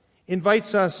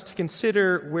 invites us to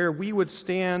consider where we would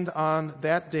stand on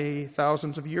that day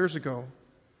thousands of years ago.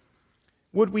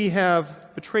 Would we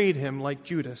have betrayed him like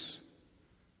Judas?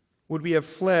 Would we have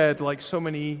fled like so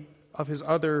many of his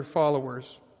other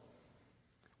followers?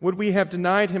 Would we have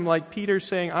denied him like Peter,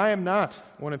 saying, I am not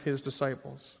one of his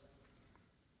disciples?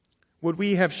 Would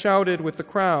we have shouted with the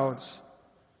crowds?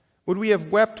 Would we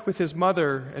have wept with his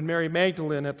mother and Mary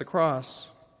Magdalene at the cross?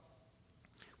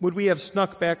 Would we have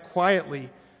snuck back quietly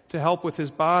to help with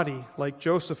his body like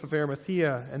Joseph of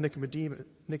Arimathea and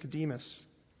Nicodemus?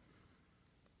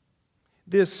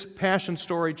 This Passion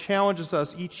story challenges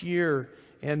us each year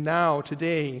and now,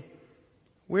 today.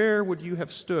 Where would you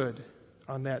have stood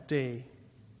on that day?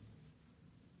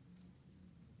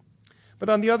 But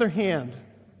on the other hand,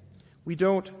 we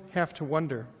don't have to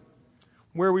wonder.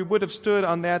 Where we would have stood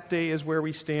on that day is where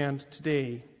we stand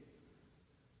today,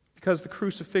 because the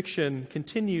crucifixion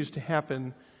continues to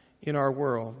happen in our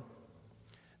world.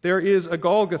 There is a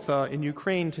Golgotha in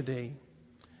Ukraine today.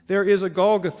 There is a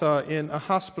Golgotha in a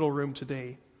hospital room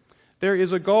today. There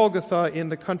is a Golgotha in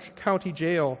the county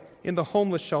jail, in the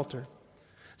homeless shelter.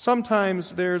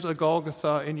 Sometimes there's a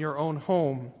Golgotha in your own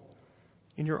home,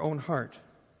 in your own heart.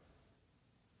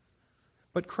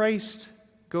 But Christ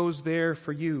goes there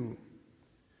for you.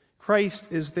 Christ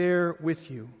is there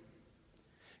with you.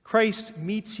 Christ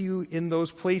meets you in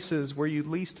those places where you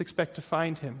least expect to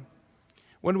find him.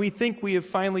 When we think we have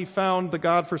finally found the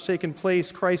God-forsaken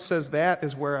place, Christ says, that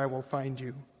is where I will find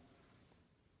you.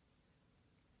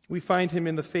 We find him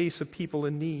in the face of people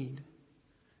in need.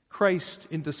 Christ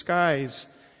in disguise,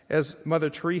 as Mother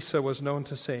Teresa was known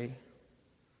to say.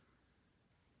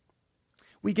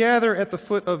 We gather at the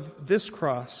foot of this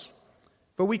cross,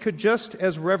 but we could just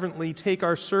as reverently take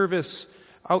our service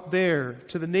out there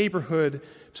to the neighborhood,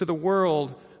 to the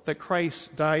world that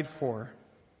Christ died for.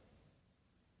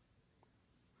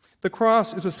 The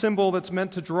cross is a symbol that's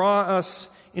meant to draw us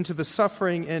into the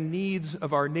suffering and needs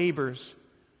of our neighbors.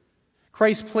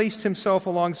 Christ placed himself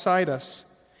alongside us.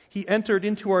 He entered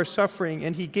into our suffering,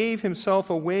 and he gave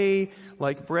himself away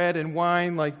like bread and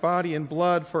wine, like body and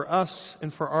blood for us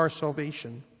and for our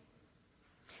salvation.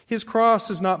 His cross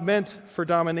is not meant for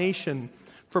domination,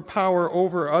 for power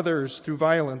over others through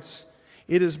violence.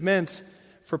 It is meant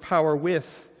for power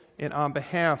with and on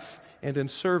behalf and in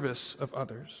service of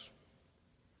others.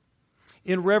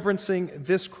 In reverencing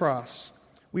this cross,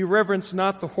 we reverence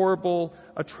not the horrible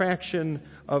attraction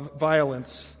of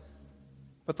violence,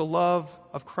 but the love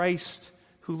of Christ,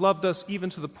 who loved us even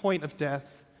to the point of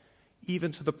death,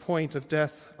 even to the point of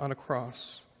death on a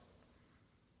cross.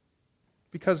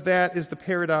 because that is the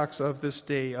paradox of this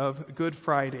day, of Good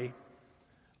Friday,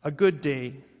 a good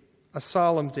day, a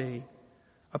solemn day,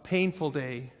 a painful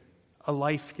day, a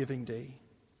life-giving day.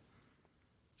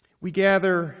 We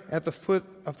gather at the foot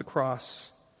of the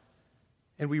cross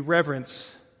and we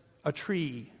reverence a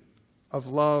tree of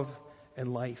love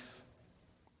and life.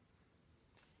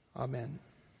 Amen.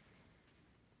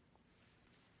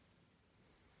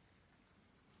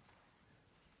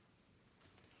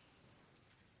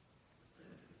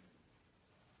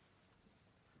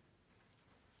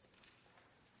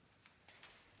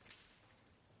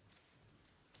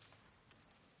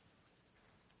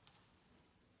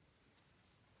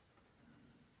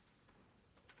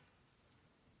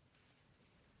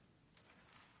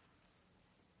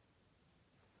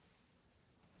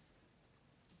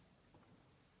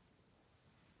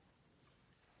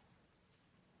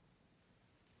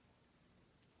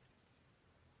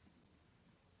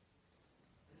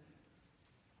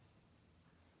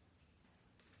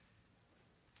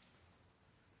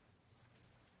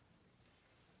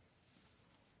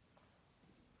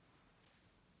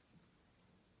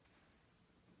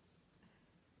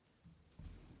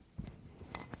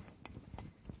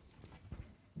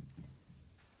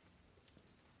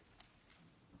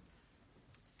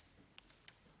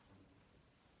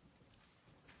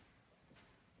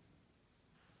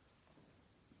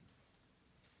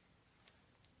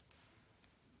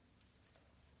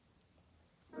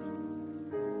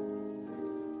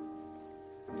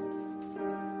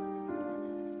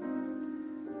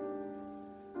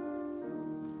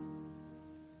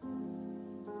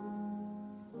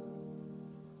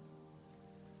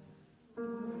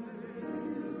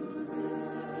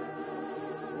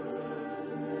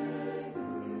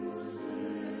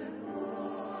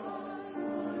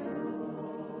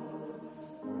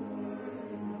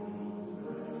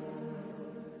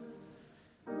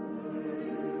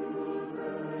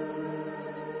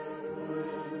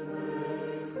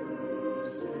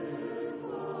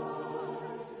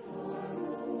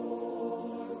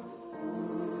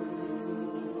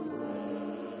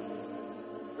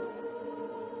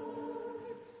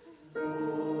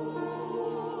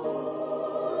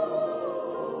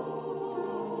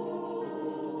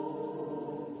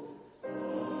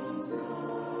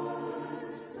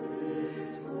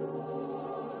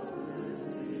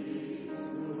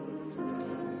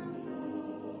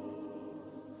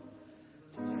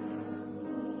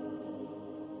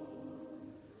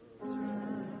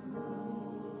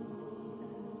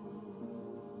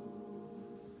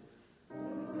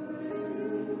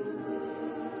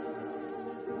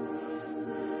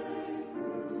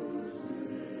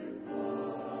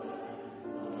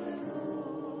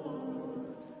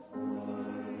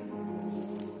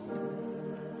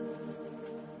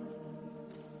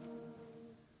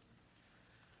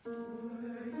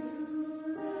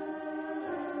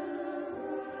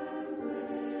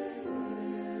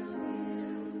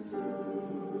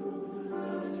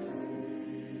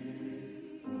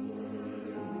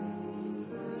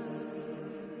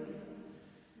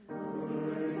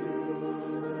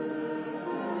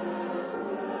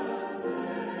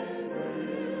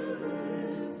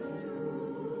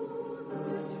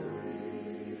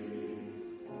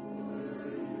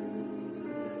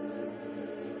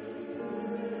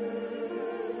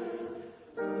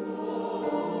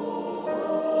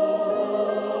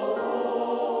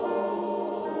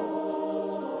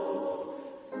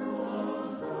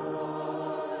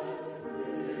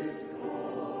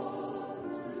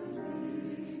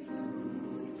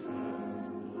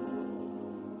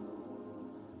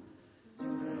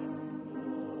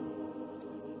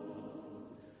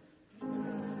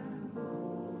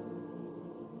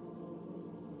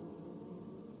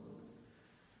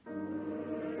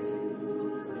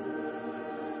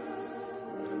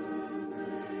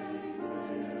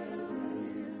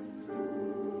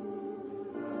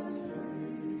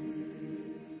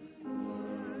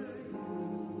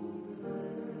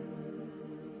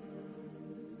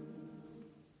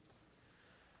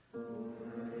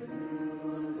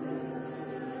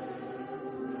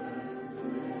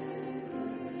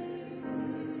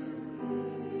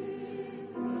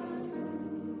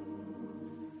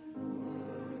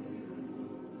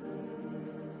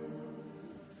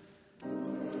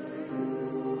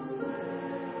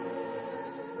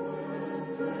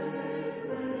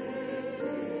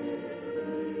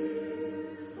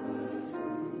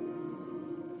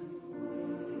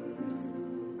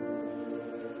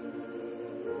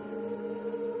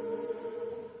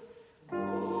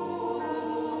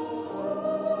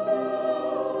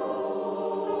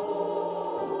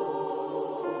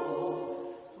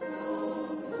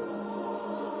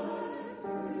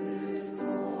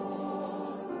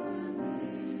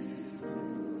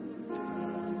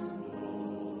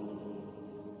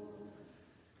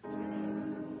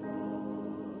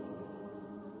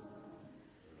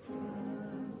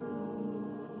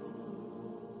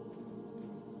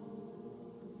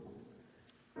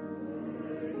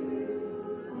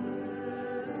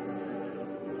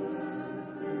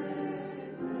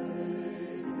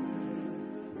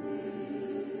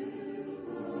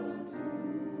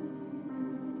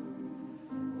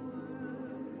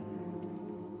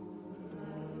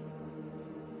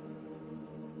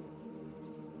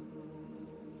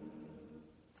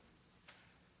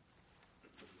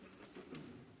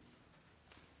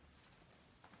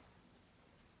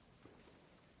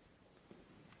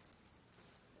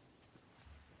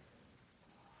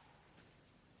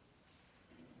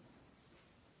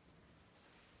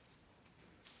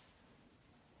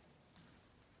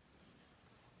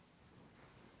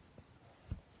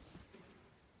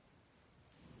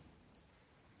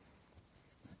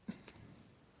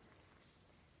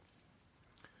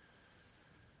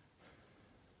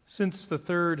 Since the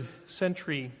 3rd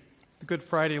century, the Good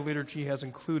Friday liturgy has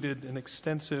included an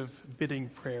extensive bidding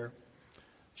prayer.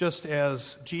 Just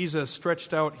as Jesus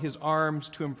stretched out his arms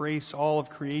to embrace all of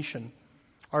creation,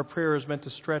 our prayer is meant to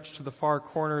stretch to the far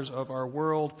corners of our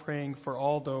world, praying for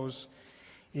all those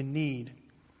in need.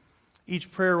 Each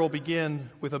prayer will begin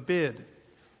with a bid,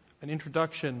 an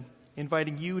introduction,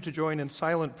 inviting you to join in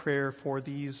silent prayer for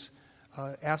these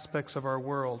aspects of our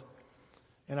world.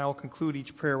 And I will conclude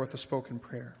each prayer with a spoken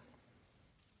prayer.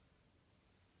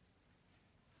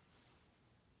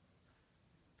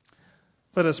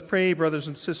 Let us pray, brothers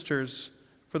and sisters,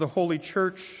 for the Holy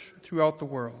Church throughout the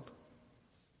world.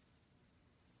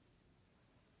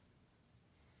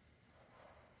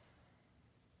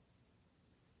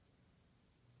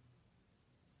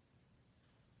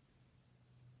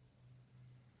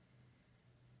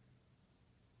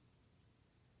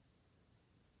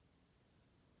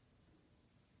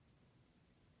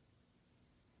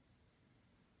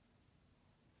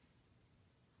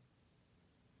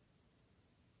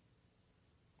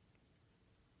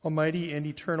 Almighty and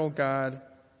eternal God,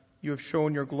 you have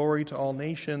shown your glory to all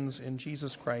nations in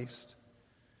Jesus Christ.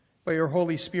 By your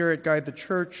Holy Spirit, guide the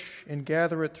church and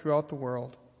gather it throughout the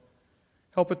world.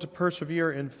 Help it to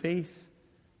persevere in faith,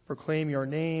 proclaim your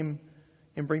name,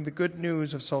 and bring the good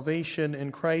news of salvation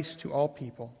in Christ to all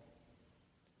people.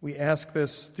 We ask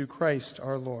this through Christ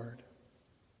our Lord.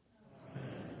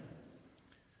 Amen.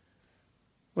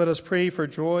 Let us pray for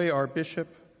Joy, our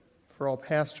bishop, for all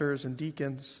pastors and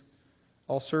deacons,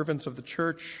 all servants of the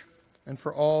church, and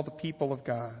for all the people of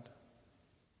God.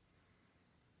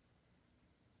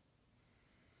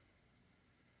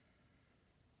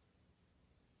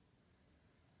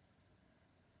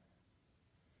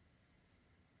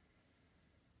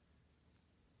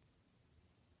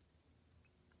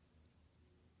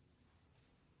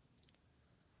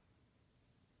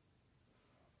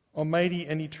 Almighty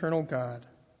and eternal God,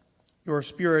 your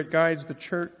Spirit guides the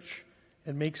church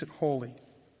and makes it holy.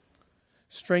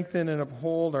 Strengthen and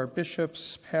uphold our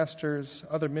bishops, pastors,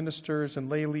 other ministers, and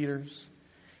lay leaders.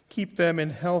 Keep them in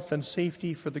health and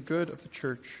safety for the good of the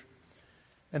church,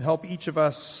 and help each of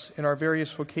us in our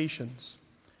various vocations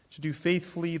to do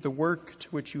faithfully the work to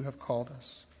which you have called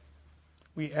us.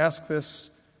 We ask this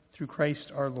through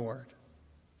Christ our Lord.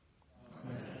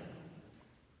 Amen.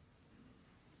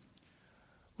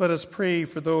 Let us pray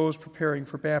for those preparing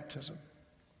for baptism.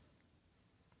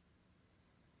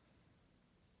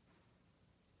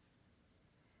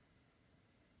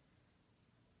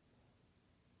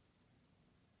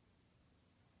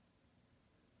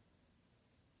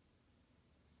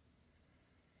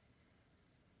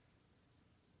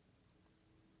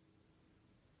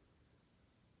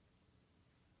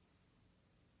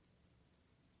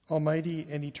 Almighty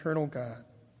and eternal God,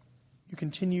 you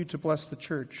continue to bless the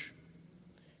church.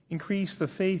 Increase the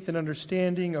faith and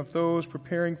understanding of those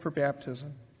preparing for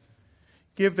baptism.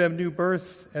 Give them new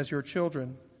birth as your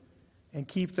children, and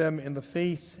keep them in the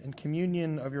faith and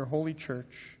communion of your holy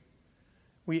church.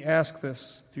 We ask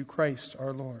this through Christ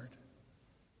our Lord.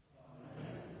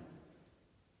 Amen.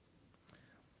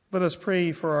 Let us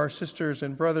pray for our sisters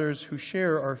and brothers who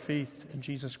share our faith in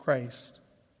Jesus Christ.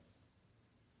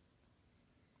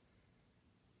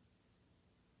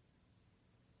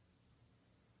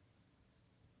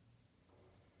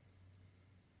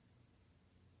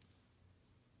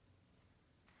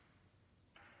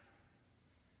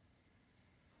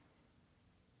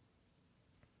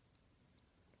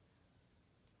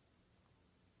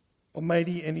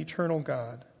 Almighty and eternal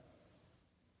God,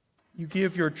 you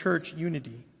give your church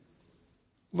unity.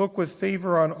 Look with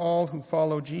favor on all who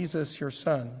follow Jesus, your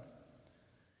Son.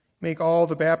 Make all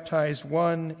the baptized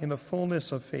one in the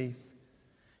fullness of faith,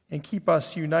 and keep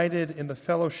us united in the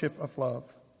fellowship of love.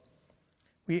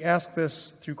 We ask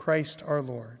this through Christ our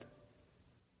Lord.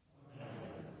 Amen.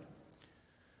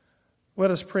 Let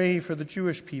us pray for the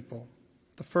Jewish people,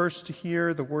 the first to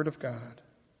hear the word of God.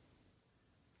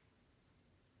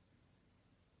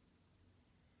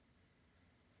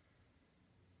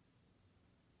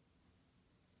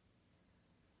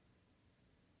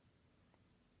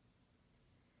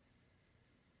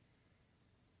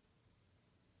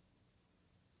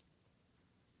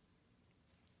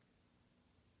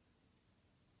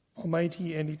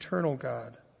 Almighty and eternal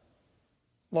God,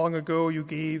 long ago you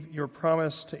gave your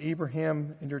promise to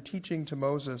Abraham and your teaching to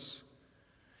Moses.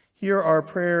 Hear our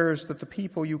prayers that the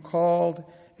people you called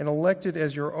and elected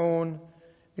as your own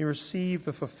may receive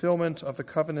the fulfillment of the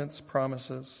covenant's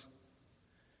promises.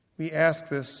 We ask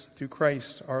this through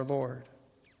Christ our Lord.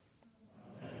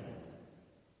 Amen.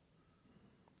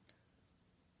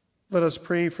 Let us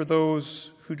pray for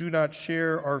those who do not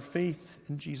share our faith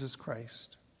in Jesus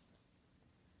Christ.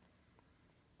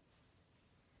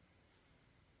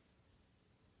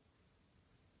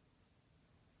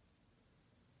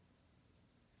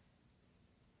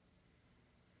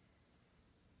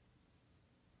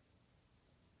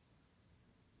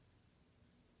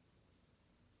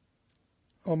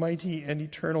 Almighty and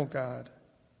eternal God,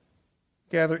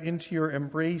 gather into your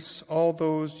embrace all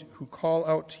those who call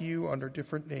out to you under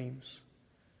different names.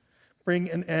 Bring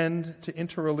an end to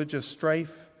interreligious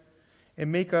strife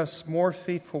and make us more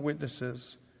faithful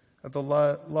witnesses of the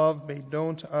love made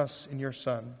known to us in your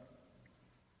Son.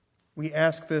 We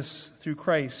ask this through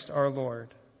Christ our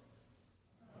Lord.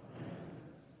 Amen.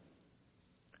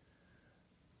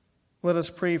 Let us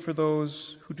pray for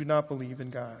those who do not believe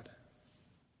in God.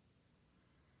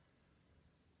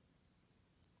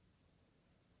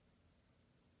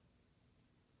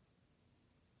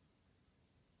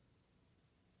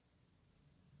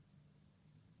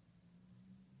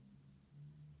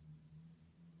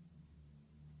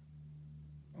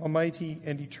 Almighty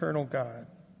and eternal God,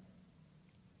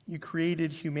 you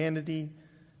created humanity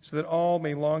so that all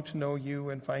may long to know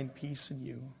you and find peace in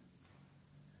you.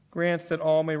 Grant that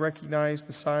all may recognize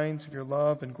the signs of your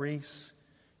love and grace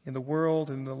in the world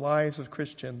and in the lives of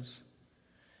Christians,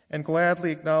 and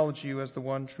gladly acknowledge you as the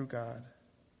one true God.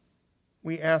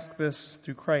 We ask this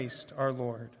through Christ our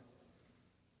Lord.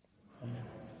 Amen.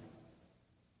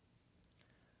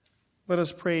 Let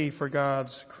us pray for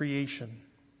God's creation.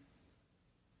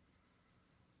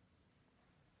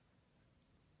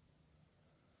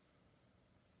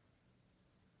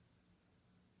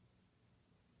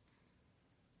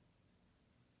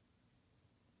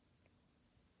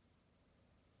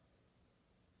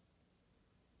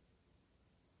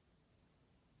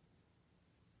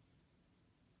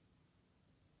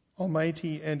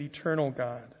 Almighty and eternal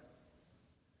God,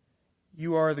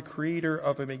 you are the creator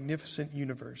of a magnificent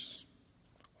universe.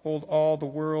 Hold all the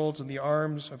worlds in the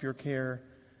arms of your care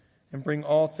and bring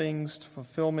all things to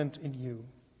fulfillment in you.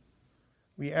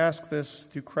 We ask this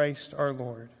through Christ our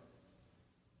Lord.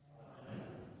 Amen.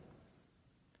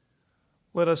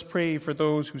 Let us pray for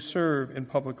those who serve in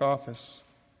public office.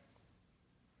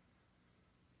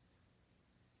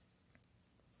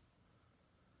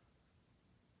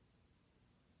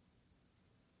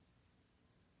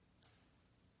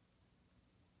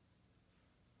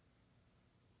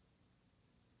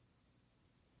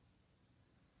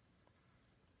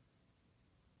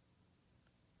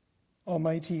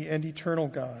 Almighty and eternal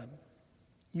God,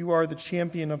 you are the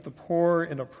champion of the poor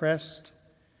and oppressed.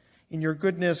 In your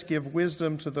goodness, give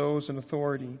wisdom to those in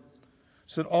authority,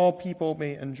 so that all people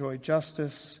may enjoy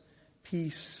justice,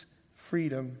 peace,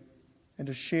 freedom, and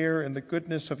to share in the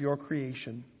goodness of your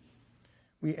creation.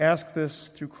 We ask this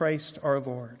through Christ our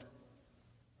Lord.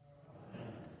 Amen.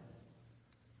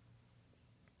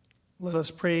 Let us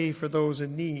pray for those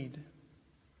in need.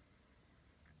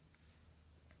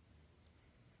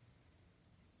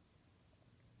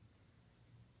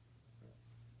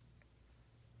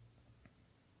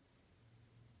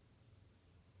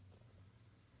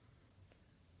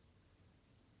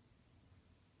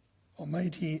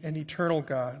 Almighty and eternal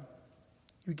God,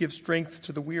 you give strength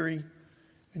to the weary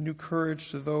and new courage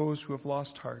to those who have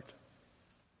lost heart.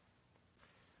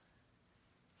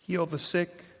 Heal the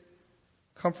sick,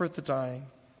 comfort the dying,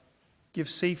 give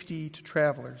safety to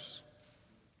travelers.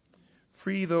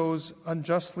 Free those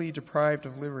unjustly deprived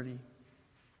of liberty,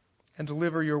 and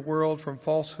deliver your world from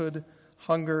falsehood,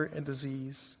 hunger, and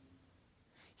disease.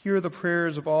 Hear the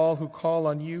prayers of all who call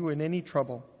on you in any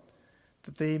trouble,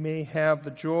 that they may have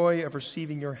the joy of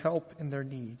receiving your help in their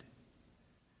need.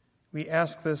 We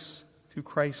ask this through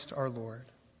Christ our Lord.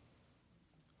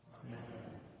 Amen.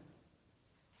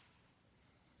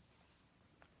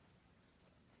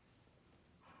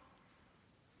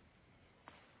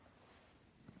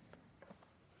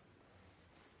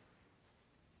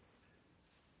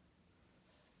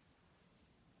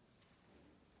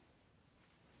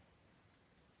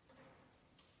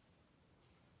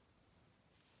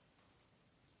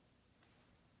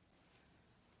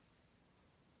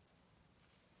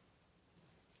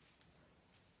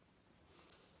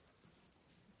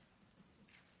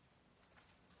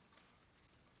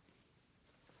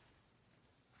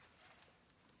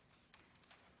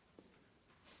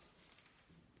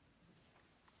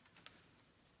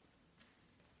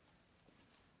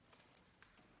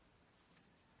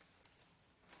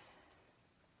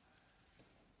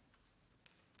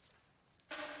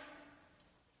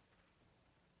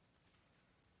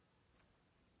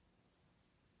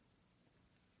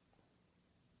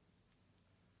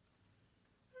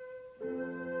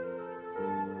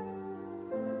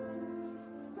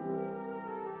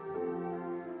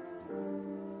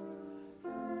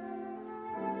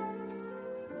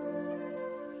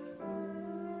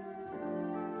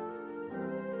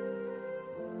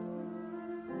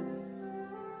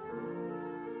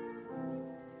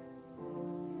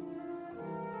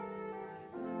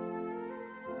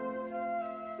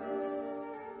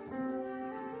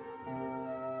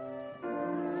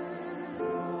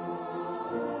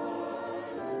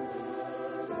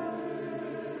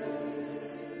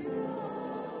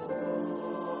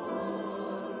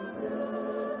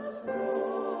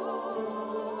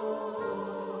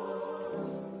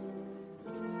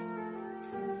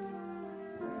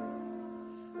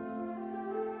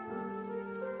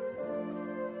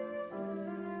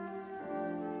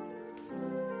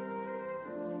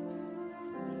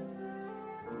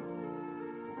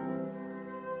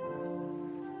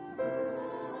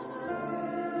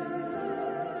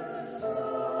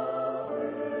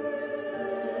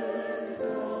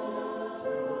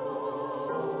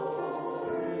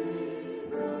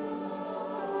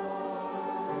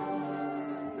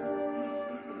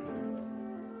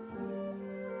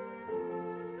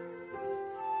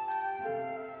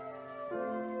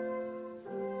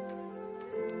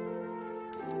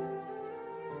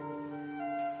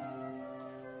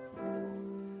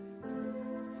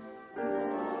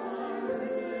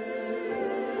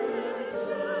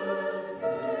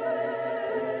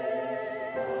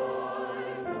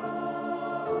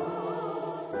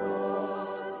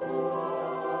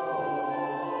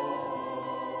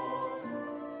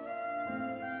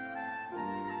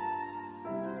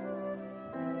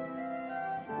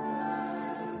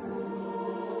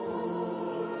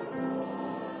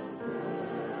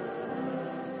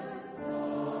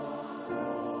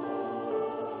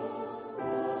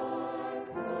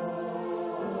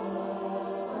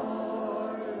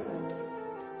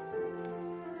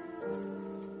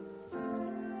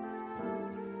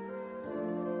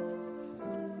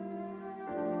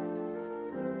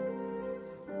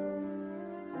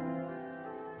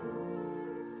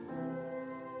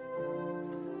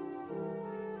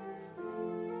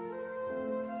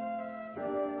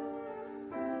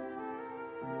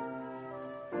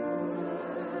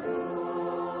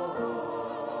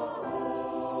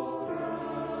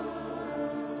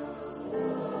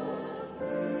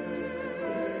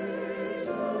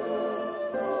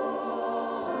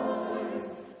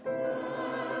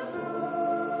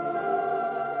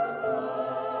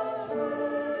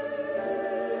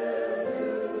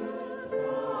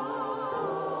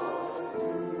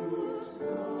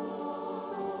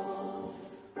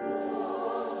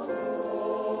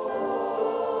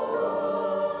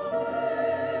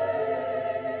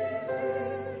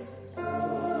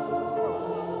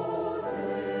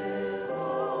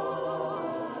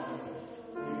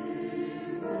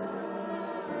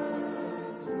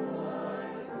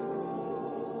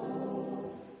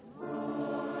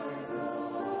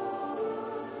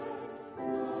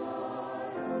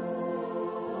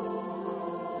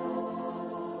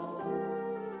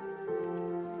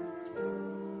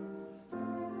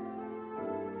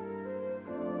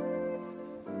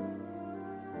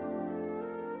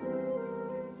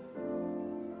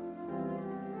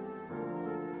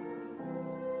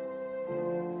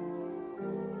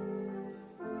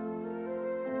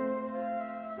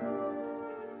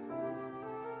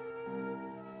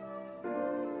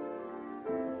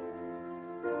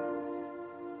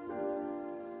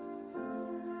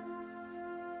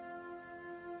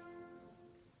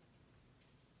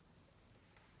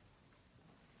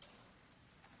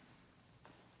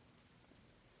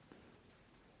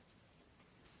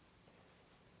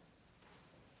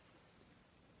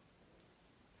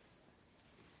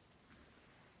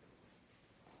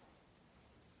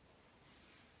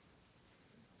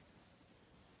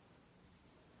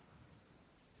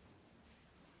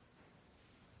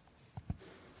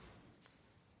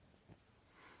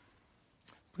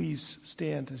 Please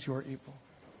stand as you are able.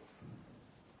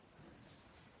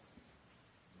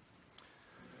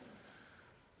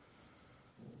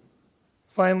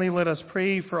 Finally, let us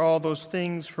pray for all those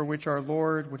things for which our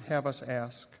Lord would have us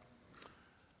ask.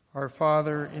 Our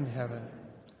Father in heaven,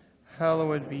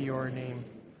 hallowed be your name.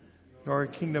 Your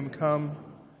kingdom come,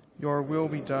 your will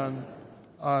be done,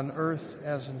 on earth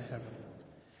as in heaven.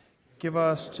 Give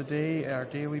us today our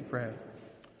daily bread.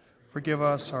 Forgive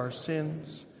us our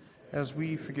sins, as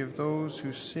we forgive those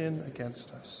who sin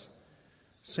against us.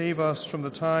 Save us from the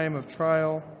time of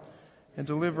trial, and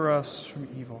deliver us from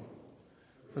evil.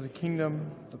 For the kingdom,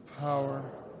 the power,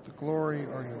 the glory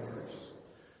are yours,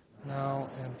 now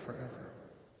and forever.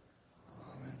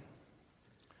 Amen.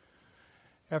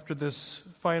 After this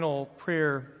final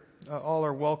prayer, all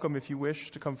are welcome, if you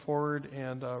wish, to come forward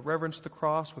and reverence the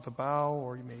cross with a bow,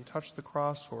 or you may touch the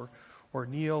cross or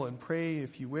kneel and pray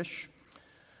if you wish,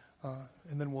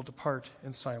 and then we'll depart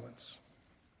in silence.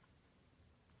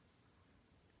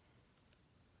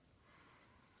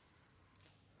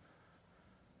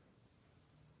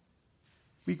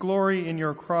 We glory in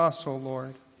your cross, O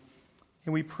Lord,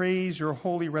 and we praise your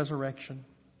holy resurrection.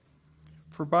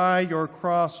 For by your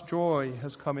cross joy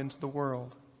has come into the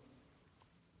world.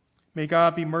 May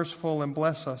God be merciful and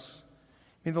bless us.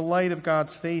 May the light of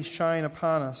God's face shine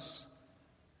upon us.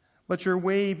 Let your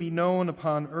way be known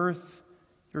upon earth,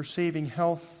 your saving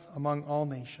health among all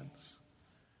nations.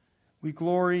 We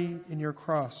glory in your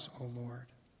cross, O Lord,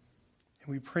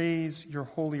 and we praise your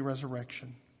holy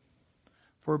resurrection.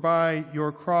 For by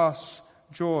your cross,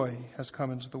 joy has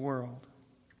come into the world.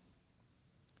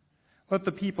 Let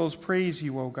the peoples praise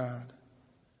you, O God.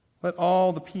 Let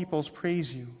all the peoples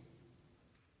praise you.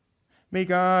 May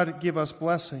God give us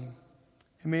blessing,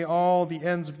 and may all the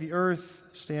ends of the earth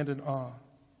stand in awe.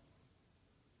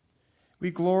 We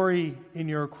glory in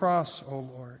your cross, O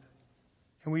Lord,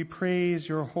 and we praise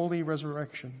your holy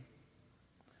resurrection.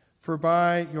 For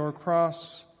by your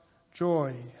cross,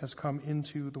 joy has come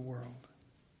into the world.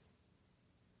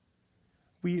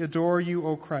 We adore you,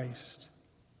 O Christ,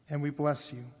 and we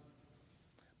bless you.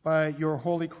 By your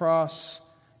holy cross,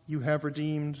 you have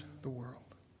redeemed the world.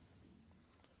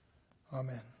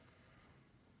 Amen.